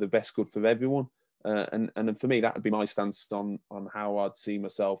the best good for everyone. And for me, that would be my stance on how I'd see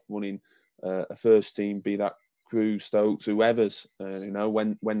myself running a first team, be that Crewe, Stoke, whoever's, you know,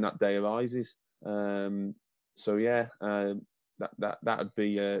 when that day arises. So yeah, that would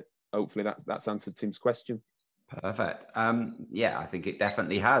be hopefully that's answered Tim's question. Perfect. Yeah, I think it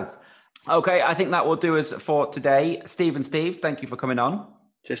definitely has. Okay, I think that will do us for today. Steve, thank you for coming on.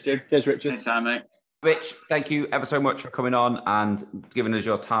 Cheers, Jim. Cheers, Richard. Anytime, mate. Rich, thank you ever so much for coming on and giving us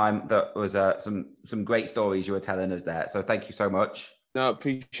your time. That was some great stories you were telling us there. So thank you so much. No,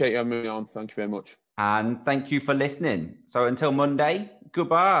 appreciate you having me on. Thank you very much. And thank you for listening. So until Monday,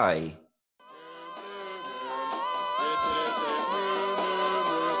 goodbye.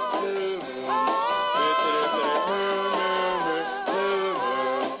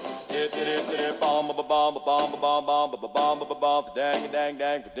 Dang, dang,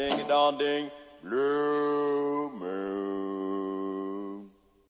 dang, ding, dong, ding, blue.